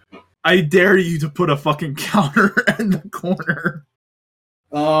 Hey! I dare you to put a fucking counter in the corner.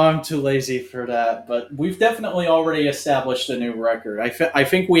 Oh, I'm too lazy for that, but we've definitely already established a new record. I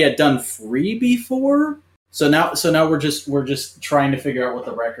think we had done 3 before, so now we're just trying to figure out what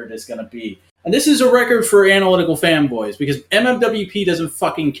the record is going to be. And this is a record for analytical fanboys because MMWP doesn't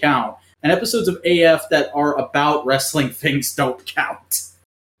fucking count, and episodes of AF that are about wrestling things don't count.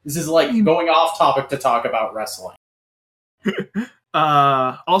 This is like going off topic to talk about wrestling.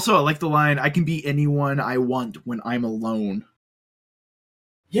 Also, I like the line, "I can be anyone I want when I'm alone."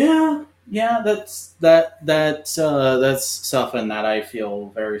 Yeah, that's something that I feel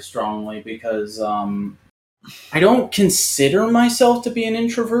very strongly because I don't consider myself to be an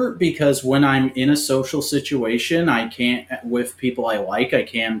introvert because when I'm in a social situation, I can't with people I like, I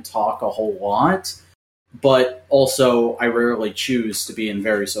can talk a whole lot. But also, I rarely choose to be in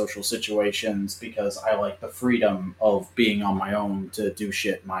very social situations because I like the freedom of being on my own to do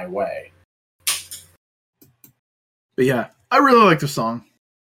shit my way. But yeah, I really like the song.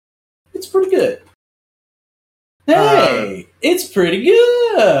 It's pretty good. Hey, it's pretty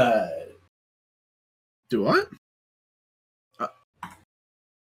good. Do what?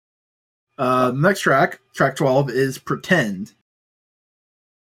 Next track 12, is Pretend.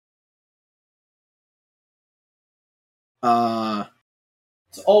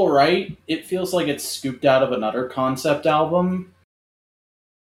 It's alright. It feels like it's scooped out of another concept album.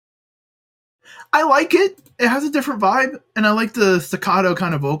 I like it. It has a different vibe, and I like the staccato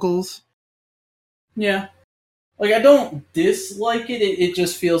kind of vocals. Yeah. Like, I don't dislike it. It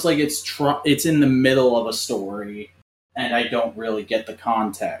just feels like it's in the middle of a story, and I don't really get the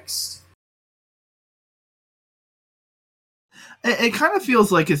context. It kind of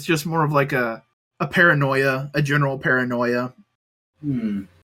feels like it's just more of like a paranoia, a general paranoia.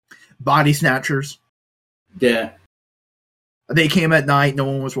 Body Snatchers. Yeah. They came at night, no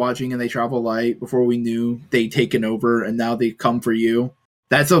one was watching, and they travel light. Before we knew, they'd taken over, and now they come for you.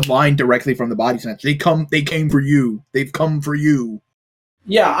 That's a line directly from the Body Snatchers. They came for you. They've come for you.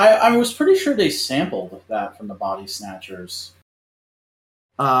 Yeah, I was pretty sure they sampled that from the Body Snatchers.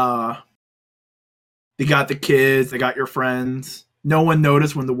 They got the kids, they got your friends. No one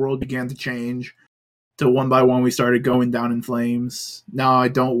noticed when the world began to change. Till one by one we started going down in flames. Now I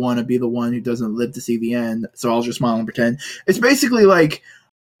don't want to be the one who doesn't live to see the end, so I'll just smile and pretend. It's basically like,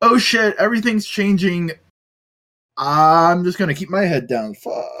 oh shit, everything's changing. I'm just gonna keep my head down.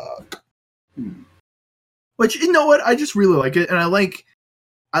 Fuck. Which, you know what? I just really like it, and I like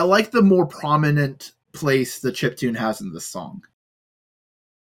the more prominent place the chiptune has in this song.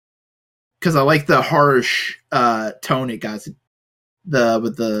 Because I like the harsh tone it got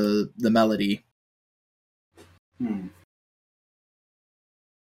with the melody.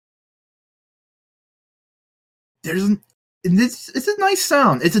 It's a nice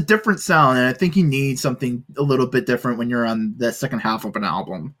sound. It's a different sound, and I think you need something a little bit different when you're on the second half of an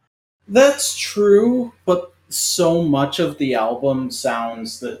album. That's true, but so much of the album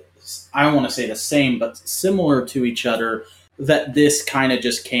sounds I don't want to say the same, but similar to each other, that this kind of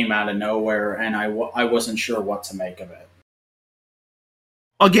just came out of nowhere, and I wasn't sure what to make of it.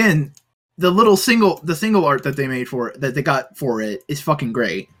 Again, the single art that they got for it is fucking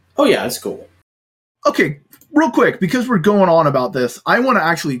great. Oh yeah, it's cool. Okay, real quick, because we're going on about this, I want to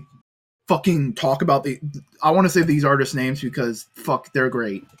actually fucking talk about I want to say these artists' names because fuck, they're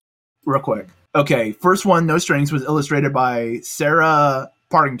great. Real quick. Okay, first one, No Strings, was illustrated by Sarah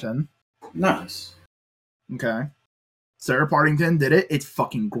Partington. Nice. Okay. Sarah Partington did it. It's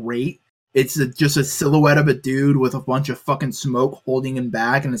fucking great. It's just a silhouette of a dude with a bunch of fucking smoke holding him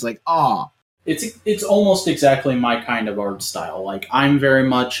back, and it's like, ah. It's almost exactly my kind of art style. Like, I'm very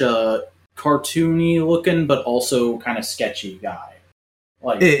much a cartoony looking, but also kind of sketchy guy.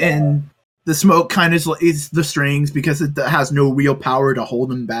 Like, and the smoke kind of is the strings because it has no real power to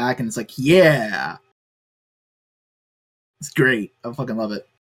hold him back, and it's like, yeah. It's great. I fucking love it.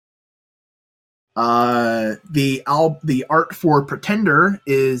 The art for Pretender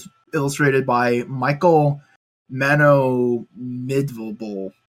is illustrated by Michael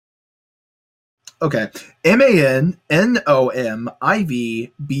Manonomivbul. Okay.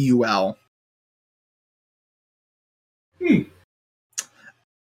 Mannomivbul.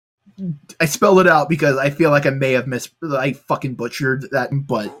 I spelled it out because I feel like I may have I fucking butchered that,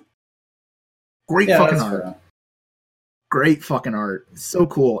 but great fucking art. Fair. Great fucking art. So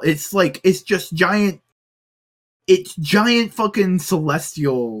cool. It's like, it's giant fucking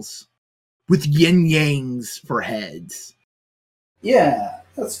celestials with yin yangs for heads. Yeah,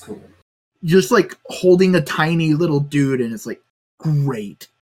 that's cool. Just like holding a tiny little dude, and it's like, great.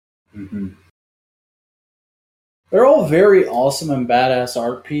 Mm-hmm. They're all very awesome and badass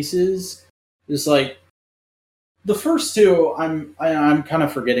art pieces. Just like, The first two, I'm kind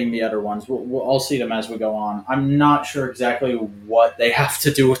of forgetting the other ones. I'll see them as we go on. I'm not sure exactly what they have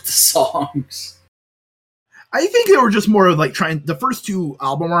to do with the songs. I think they were just more of like trying. The first two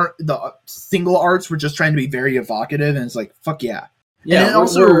album art, the single arts were just trying to be very evocative, and it's like fuck yeah. Yeah, and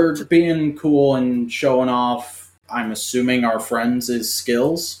also we're being cool and showing off. I'm assuming our friends'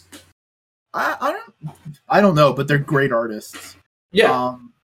 skills. I don't know, but they're great artists. Yeah.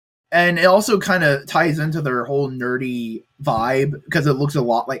 And it also kind of ties into their whole nerdy vibe because it looks a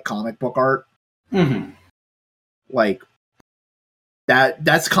lot like comic book art. Mm-hmm. Like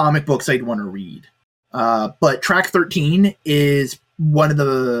that's comic books I'd want to read. But track 13 is one of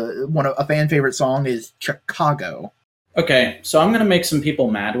a fan favorite song is Chicago. Okay, so I'm gonna make some people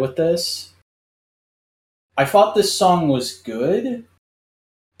mad with this. I thought this song was good,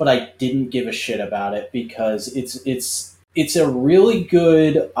 but I didn't give a shit about it because it's a really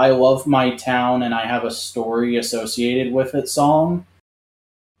good I love my town and I have a story associated with it song,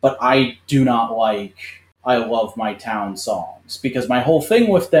 but I do not like I love my town songs because my whole thing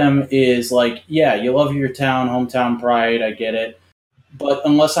with them is like, yeah, you love your town, hometown pride, I get it. But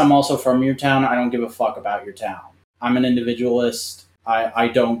unless I'm also from your town, I don't give a fuck about your town. I'm an individualist. I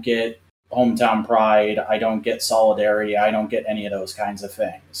don't get hometown pride. I don't get solidarity. I don't get any of those kinds of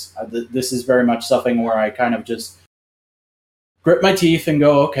things. This is very much something where I kind of just grit my teeth and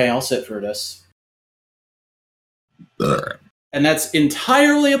go, okay, I'll sit through this. And that's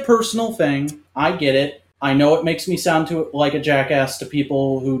entirely a personal thing. I get it. I know it makes me sound like a jackass to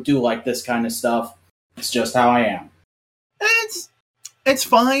people who do like this kind of stuff. It's just how I am. It's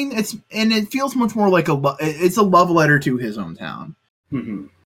fine. It feels much more like it's a love letter to his own town. Mm-hmm.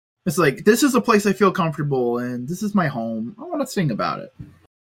 It's like, this is a place I feel comfortable and this is my home. I want to sing about it.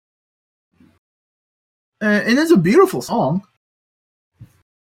 And it's a beautiful song.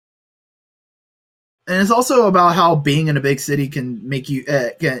 And it's also about how being in a big city can make you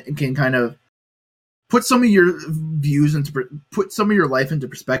can kind of put some of your views put some of your life into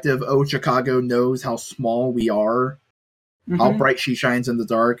perspective. Oh, Chicago knows how small we are, how bright she shines in the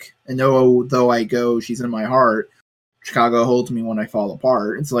dark, and though I go, she's in my heart. Chicago holds me when I fall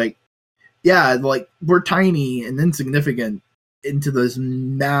apart. It's like, yeah, like we're tiny and insignificant into this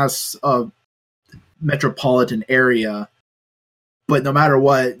mass of metropolitan area. But no matter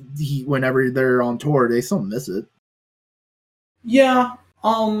what, whenever they're on tour, they still miss it. Yeah,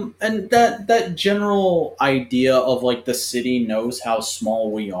 and that general idea of like the city knows how small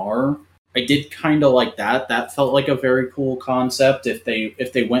we are, I did kind of like that. That felt like a very cool concept. If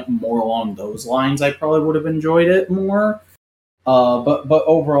they went more along those lines, I probably would have enjoyed it more. But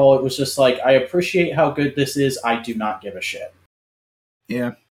overall, it was just like, I appreciate how good this is. I do not give a shit.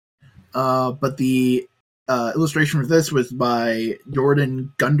 Yeah. But the illustration for this was by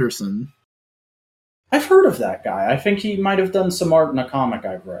Jordan Gunderson. I've heard of that guy. I think he might have done some art in a comic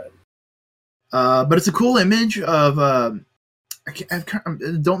I've read. But it's a cool image of I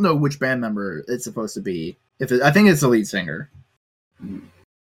don't know which band member it's supposed to be. I think it's the lead singer.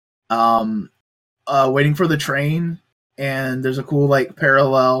 Waiting for the train, and there's a cool like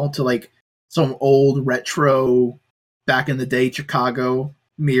parallel to like some old retro back in the day Chicago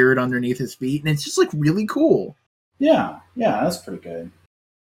mirrored underneath his feet, and it's just like really cool. Yeah, that's pretty good.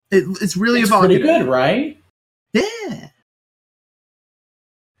 It's really pretty good, right? Yeah.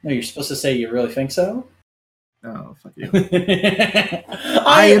 No, you're supposed to say you really think so. Oh, fuck you.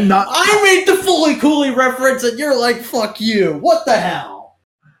 I am not. I made the Fully Cooley reference, and you're like, "Fuck you." What the hell?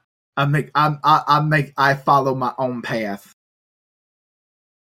 I follow my own path.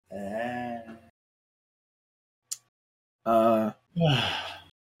 But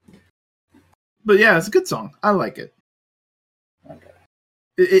yeah, it's a good song. I like it. Okay.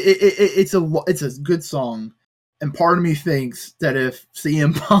 It's a good song, and part of me thinks that if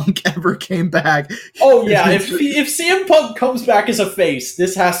CM Punk ever came back, oh yeah, if CM Punk comes back as a face,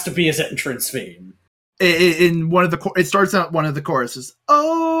 this has to be his entrance theme. In one of the it starts out one of the choruses.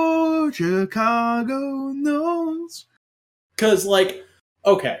 Oh, Chicago knows. Because like,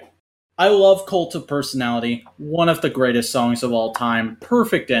 okay, I love Cult of Personality, one of the greatest songs of all time,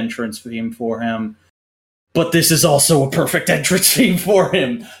 perfect entrance theme for him. But this is also a perfect entrance theme for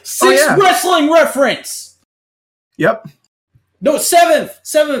him. Sixth wrestling reference! Yep. No, seventh,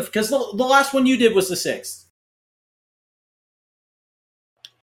 because the last one you did was the 6th.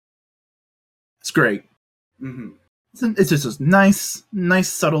 It's great. Mm-hmm. It's just a nice,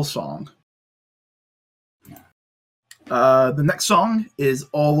 subtle song. The next song is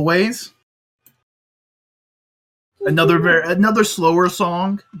All the Ways. Another slower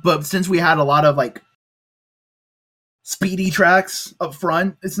song, but since we had a lot of like speedy tracks up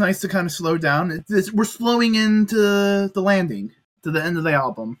front. It's nice to kind of slow down. We're slowing into the landing to the end of the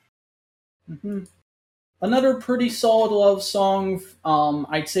album. Mm-hmm. Another pretty solid love song.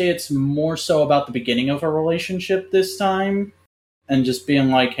 I'd say it's more so about the beginning of a relationship this time, and just being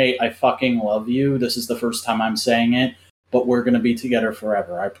like, "Hey, I fucking love you. This is the first time I'm saying it, but we're gonna be together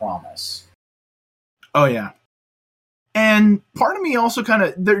forever. I promise." Oh yeah, and part of me also kind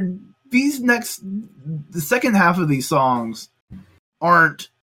of the second half of these songs aren't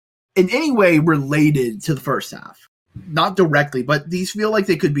in any way related to the first half. Not directly, but these feel like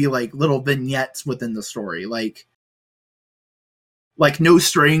they could be like little vignettes within the story. Like No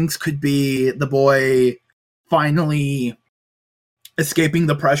Strings could be the boy finally escaping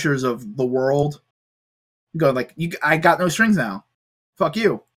the pressures of the world. Go like, I got no strings now. Fuck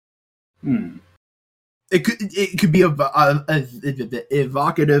you. It could be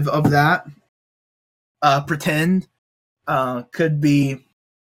evocative of that. Pretend could be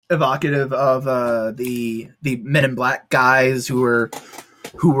evocative of the Men in Black guys who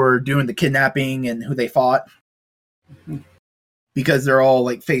were doing the kidnapping and who they fought, because they're all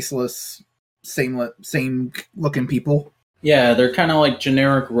like faceless, same looking people. Yeah, they're kind of like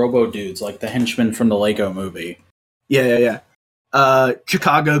generic robo dudes, like the henchmen from the Lego movie. Yeah.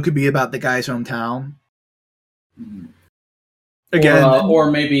 Chicago could be about the guy's hometown. Again, or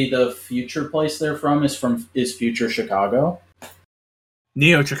maybe the future place they're from is future Chicago.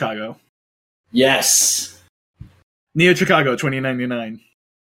 Neo Chicago. Yes. Neo Chicago 2099.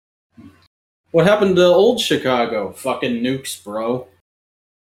 What happened to old Chicago? Fucking nukes, bro.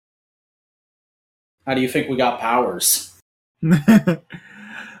 How do you think we got powers? But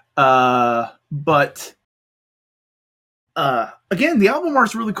again, the album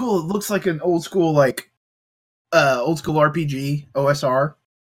art's really cool. It looks like an old school RPG, OSR.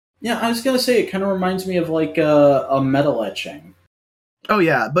 Yeah, I was gonna say it kind of reminds me of like a metal etching. Oh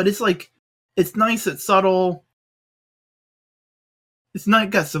yeah, but it's like it's nice, it's subtle. It's not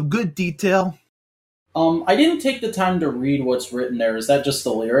got some good detail. I didn't take the time to read what's written there. Is that just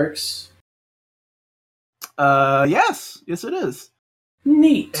the lyrics? Yes it is.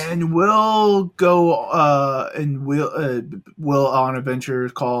 Neat. And we'll go and we'll on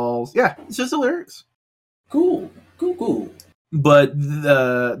adventures calls. Yeah, it's just the lyrics. Cool. But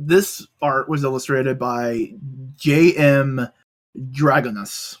this art was illustrated by J.M.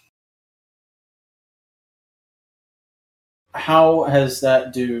 Dragonus. How has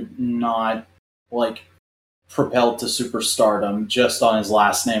that dude not like propelled to superstardom just on his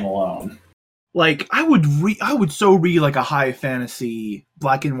last name alone? Like I would so read like a high fantasy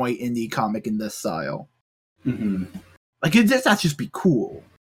black and white indie comic in this style. Mm-hmm. Like that'd just be cool.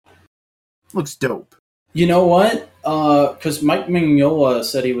 Looks dope. You know what? Because Mike Mignola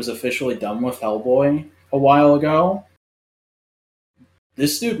said he was officially done with Hellboy a while ago.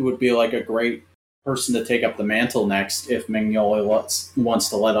 This dude would be like a great person to take up the mantle next if Mignola wants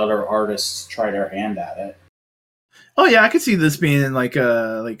to let other artists try their hand at it. Oh yeah, I could see this being like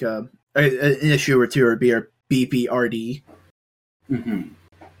an issue or two or BPRD. Mm-hmm.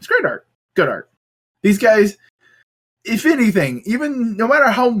 It's great art, good art. These guys, if anything, even no matter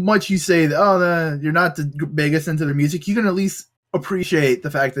how much you say that, you're not the biggest into their music, you can at least appreciate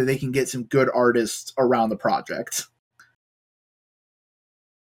the fact that they can get some good artists around the project.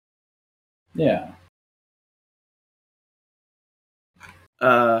 Yeah.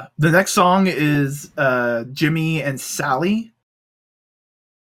 The next song is Jimmy and Sally.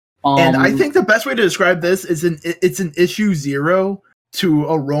 And I think the best way to describe this is it's an issue 0 to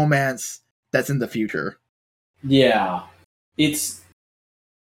a romance that's in the future. Yeah. It's,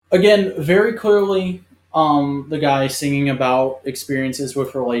 again, very clearly the guy singing about experiences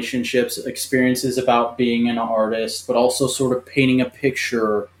with relationships, experiences about being an artist, but also sort of painting a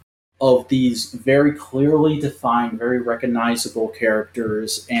picture of these very clearly defined, very recognizable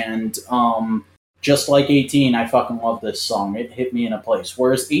characters. And just like 18, I fucking love this song. It hit me in a place.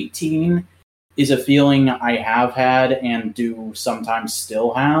 Whereas 18 is a feeling I have had and do sometimes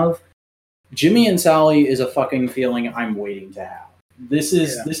still have, Jimmy and Sally is a fucking feeling I'm waiting to have. This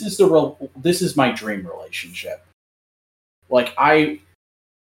is my dream relationship. Like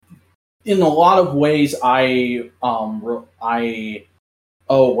in a lot of ways, I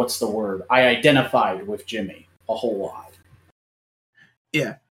identified with Jimmy a whole lot.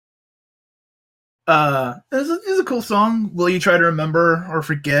 Yeah. This is a cool song. Will you try to remember or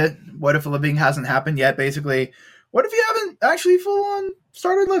forget? What if living hasn't happened yet? Basically, what if you haven't actually full on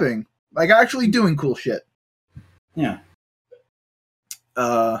started living? Like actually doing cool shit. Yeah.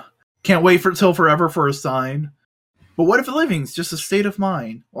 Can't wait till forever for a sign. But what if living's just a state of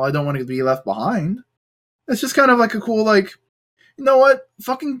mind? Well, I don't want to be left behind. It's just kind of like a cool, like, you know what?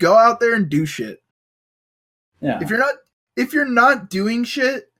 Fucking go out there and do shit. Yeah. If you're not doing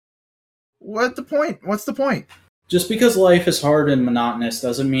shit, what's the point? What's the point? Just because life is hard and monotonous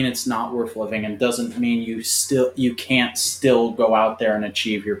doesn't mean it's not worth living, and doesn't mean you can't still go out there and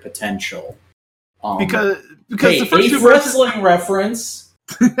achieve your potential. Because hey, the first two wrestling reference,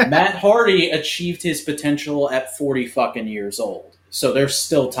 Matt Hardy achieved his potential at 40 fucking years old. So there's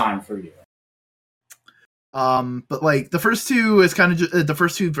still time for you. But like the first two is kind of just, the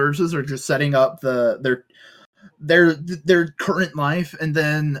first two verses are just setting up their current life, and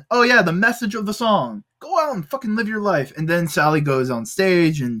then the message of the song, go out and fucking live your life. And then Sally goes on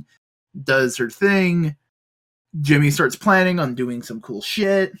stage and does her thing. Jimmy starts planning on doing some cool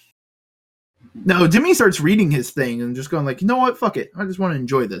shit. No, Jimmy starts reading his thing and just going like, you know what, fuck it, I just want to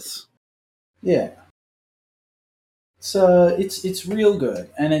enjoy this. Yeah. It's real good,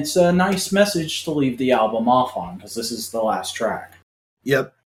 and it's a nice message to leave the album off on, because this is the last track.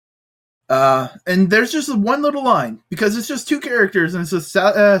 Yep. And there's just one little line, because it's just two characters, and it's just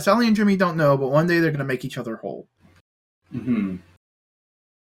Sally and Jimmy don't know, but one day they're gonna make each other whole. Mm-hmm.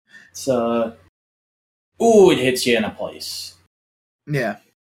 It's it hits you in a place. Yeah.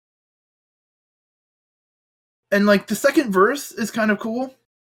 And like the second verse is kind of cool.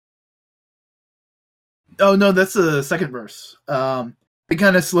 Oh no, that's the second verse. They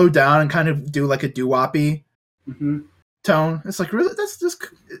kind of slow down and kind of do like a doo-woppy tone. It's like, really, that's just,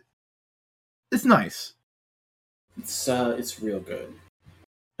 it's nice. It's real good.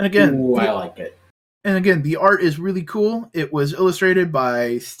 And again, ooh, I like it. And again, the art is really cool. It was illustrated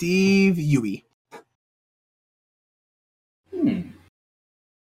by Steve Yui.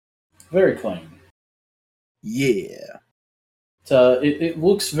 Very clean. Yeah. It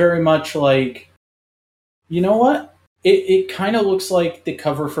looks very much like, you know what? It kind of looks like the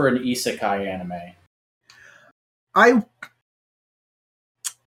cover for an isekai anime. I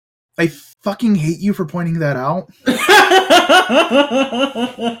fucking hate you for pointing that out.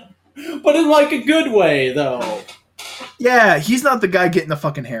 But in like a good way, though. Yeah, he's not the guy getting the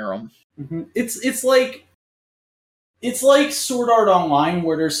fucking harem. Mm-hmm. It's like Sword Art Online,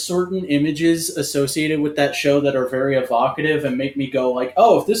 where there's certain images associated with that show that are very evocative and make me go like,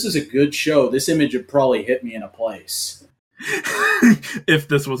 oh, if this is a good show, this image would probably hit me in a place. If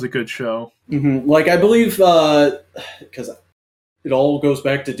this was a good show. Mm-hmm. Like, I believe, because it all goes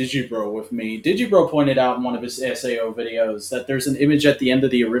back to Digibro with me. Digibro pointed out in one of his SAO videos that there's an image at the end of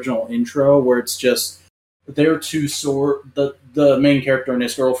the original intro where it's just their two the main character and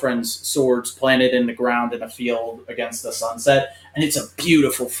his girlfriend's swords planted in the ground in a field against the sunset, and it's a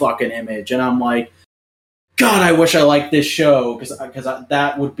beautiful fucking image. And I'm like, God, I wish I liked this show, because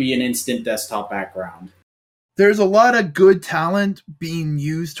that would be an instant desktop background. There's a lot of good talent being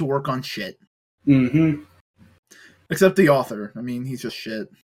used to work on shit. Mm-hmm. Except the author. I mean, he's just shit.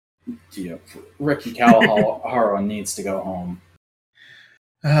 Yeah, Ricky Kawahara needs to go home.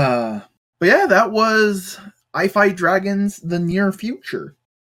 But yeah, that was I Fight Dragons: The Near Future.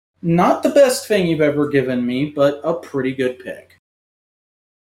 Not the best thing you've ever given me, but a pretty good pick.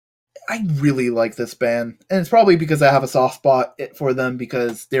 I really like this band, and it's probably because I have a soft spot for them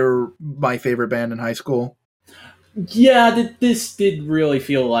because they were my favorite band in high school. Yeah, this did really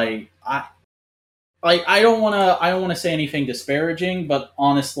feel like I don't want to say anything disparaging, but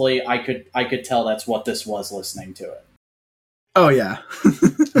honestly, I could tell that's what this was listening to it. Oh yeah.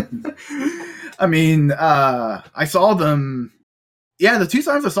 I mean, I saw them. Yeah, the two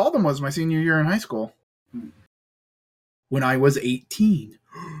times I saw them was my senior year in high school. When I was 18.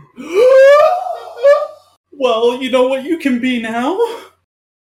 Well, you know what you can be now?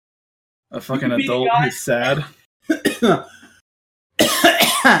 A fucking adult who's sad.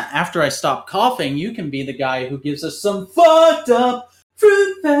 After I stop coughing, you can be the guy who gives us some fucked up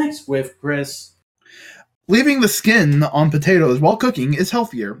fruit facts with Chris. Leaving the skin on potatoes while cooking is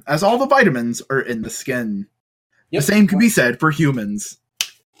healthier, as all the vitamins are in the skin. Yep. The same can be said for humans.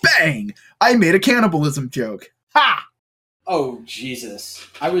 Bang! I made a cannibalism joke. Ha! Oh Jesus!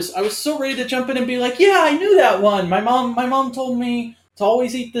 I was so ready to jump in and be like, yeah, I knew that one. My mom told me to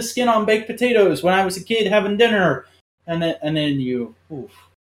always eat the skin on baked potatoes when I was a kid having dinner, and then you. Oof.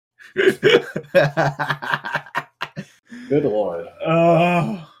 Good Lord.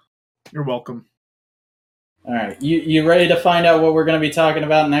 You're welcome. All right, you ready to find out what we're going to be talking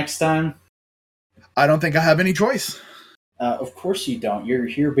about next time? I don't think I have any choice. Of course you don't. You're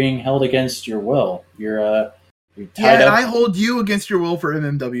here being held against your will. You're tied up. I hold you against your will for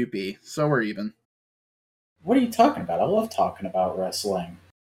MMWP, so we're even. What are you talking about? I love talking about wrestling.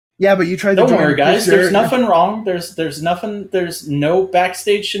 Yeah, but you tried to Don't join worry, guys. There's Jericho. nothing wrong. There's nothing. There's no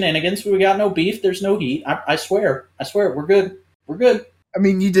backstage shenanigans. We got no beef. There's no heat. I swear. I swear. We're good. We're good. I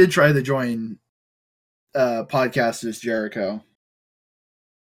mean, you did try to join Podcasters Jericho.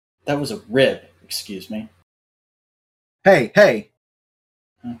 That was a rib. Excuse me. Hey.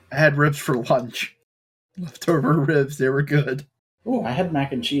 Huh? I had ribs for lunch. Leftover ribs. They were good. Ooh, I had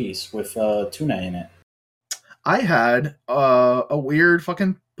mac and cheese with tuna in it. I had a weird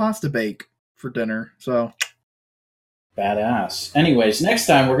fucking pasta bake for dinner. So Badass. Anyways, next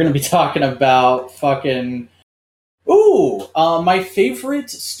time we're going to be talking about fucking... Ooh, my favorite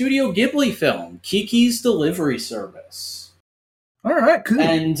Studio Ghibli film, Kiki's Delivery Service. all right, cool.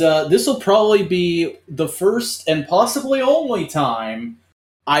 And this will probably be the first and possibly only time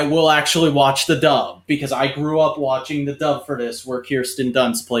I will actually watch the dub, because I grew up watching the dub for this, where Kirsten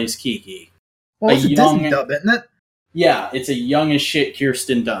Dunst plays Kiki. Well, it's a young- Disney dub, isn't it? Yeah, it's a young as shit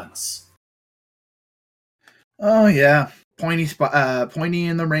Kirsten Dunst. Oh yeah, pointy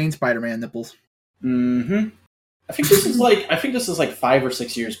in the rain Spider-Man nipples. Mm-hmm. I think this is like 5 or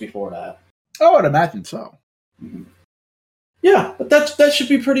 6 years before that. Oh, I'd imagine so. Mm-hmm. Yeah, but that should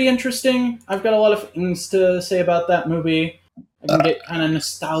be pretty interesting. I've got a lot of things to say about that movie. I can get kind of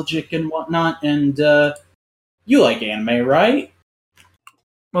nostalgic and whatnot, and you like anime, right?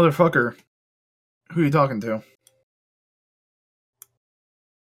 Motherfucker, who are you talking to?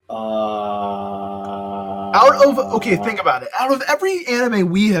 Think about it. Out of every anime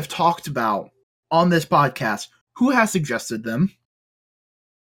we have talked about on this podcast, who has suggested them?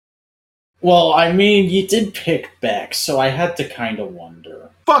 Well, I mean, you did pick Beck, so I had to kind of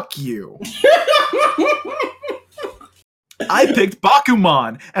wonder. Fuck you. I picked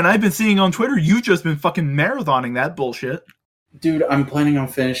Bakuman, and I've been seeing on Twitter you've just been fucking marathoning that bullshit. Dude, I'm planning on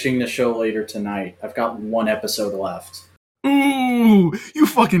finishing the show later tonight. I've got 1 episode left. Ooh, you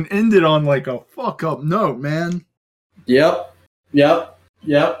fucking ended on like a fuck up note, man. Yep.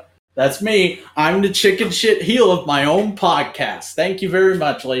 That's me. I'm the chicken shit heel of my own podcast. Thank you very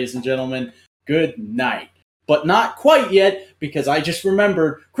much, ladies and gentlemen. Good night. But not quite yet, because I just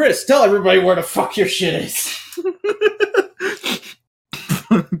remembered. Chris, tell everybody where the fuck your shit is.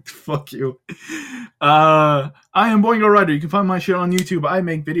 Fuck you. I am Boingo Rider. You can find my shit on YouTube. I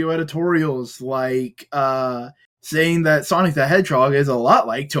make video editorials like saying that Sonic the Hedgehog is a lot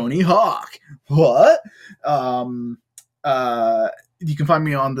like Tony Hawk. What? You can find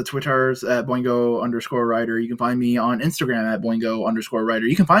me on the Twitters at Boingo_Rider. You can find me on Instagram at Boingo_Rider.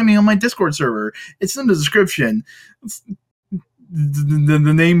 You can find me on my Discord server. It's in the description.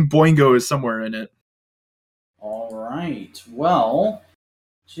 The name Boingo is somewhere in it. All right. Well,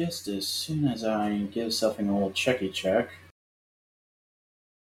 just as soon as I give something a little checky check.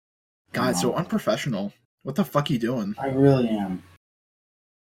 God, so unprofessional. What the fuck are you doing? I really am.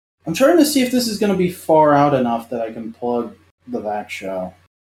 I'm trying to see if this is going to be far out enough that I can plug the VAC show.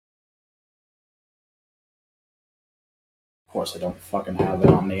 Of course, I don't fucking have it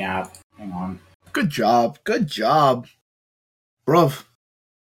on the app. Hang on. Good job. Good job. Bruv.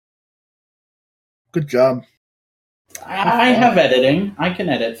 Good job. I have editing. I can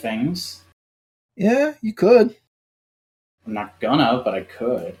edit things. Yeah, you could. I'm not gonna, but I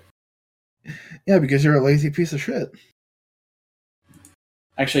could. Yeah, because you're a lazy piece of shit.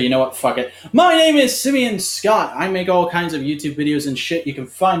 Actually, you know what? Fuck it. My name is Simeon Scott. I make all kinds of YouTube videos and shit. You can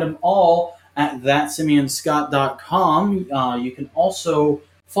find them all at thatsimeonscott.com. You can also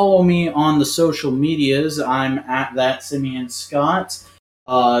follow me on the social medias. I'm at thatsimeonscott.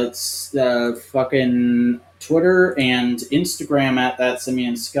 It's fucking Twitter and Instagram at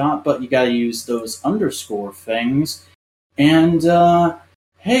thatsimeonscott, but you gotta use those underscore things. And,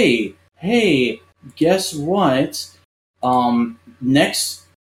 hey, guess what?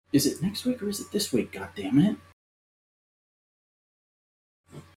 Is it next week or is it this week? God damn it.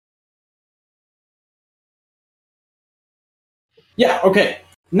 Yeah, okay.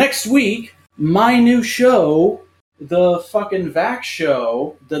 Next week, my new show, the fucking VAC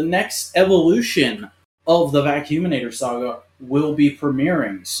show, the next evolution of the Vacuuminator saga, will be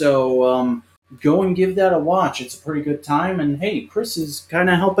premiering. So, go and give that a watch. It's a pretty good time. And hey, Chris is kind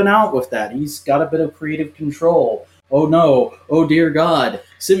of helping out with that. He's got a bit of creative control. Oh no, oh dear God,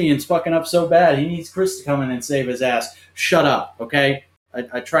 Simeon's fucking up so bad, he needs Chris to come in and save his ass. Shut up, okay?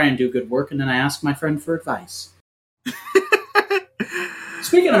 I try and do good work, and then I ask my friend for advice.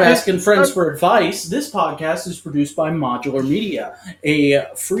 Speaking of asking friends for advice, this podcast is produced by Modular Media, a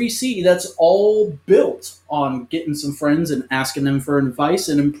free C that's all built on getting some friends and asking them for advice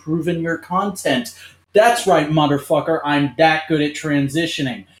and improving your content. That's right, motherfucker, I'm that good at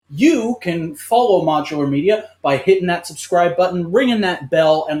transitioning. you can follow Modular Media by hitting that subscribe button, ringing that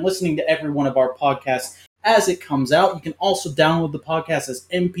bell, and listening to every one of our podcasts as it comes out. You can also download the podcast as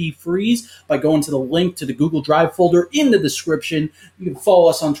MP3s by going to the link to the Google Drive folder in the description. You can follow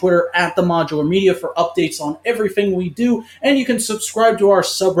us on Twitter at The Modular Media for updates on everything we do, and you can subscribe to our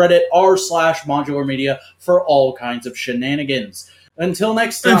subreddit r/Modular Media for all kinds of shenanigans. Until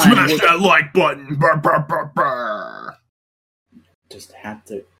next time. And smash that like button. Brr, brr, brr, brr. Just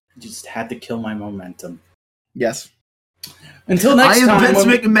had to kill my momentum. Yes. Until next time. I am Vince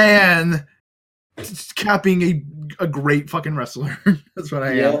McMahon. Capping a great fucking wrestler. That's what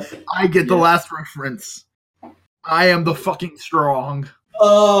I am. I get the last reference. I am the fucking strong.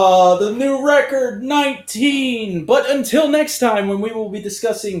 The new record, 19. But until next time, when we will be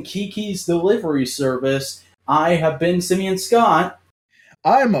discussing Kiki's Delivery Service, I have been Simeon Scott.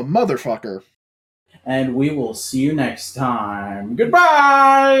 I'm a motherfucker. And we will see you next time.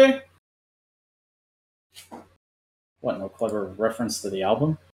 Goodbye! What, no clever reference to the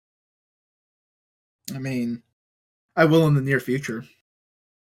album? I mean, I will in the near future.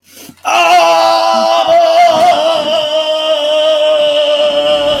 Oh!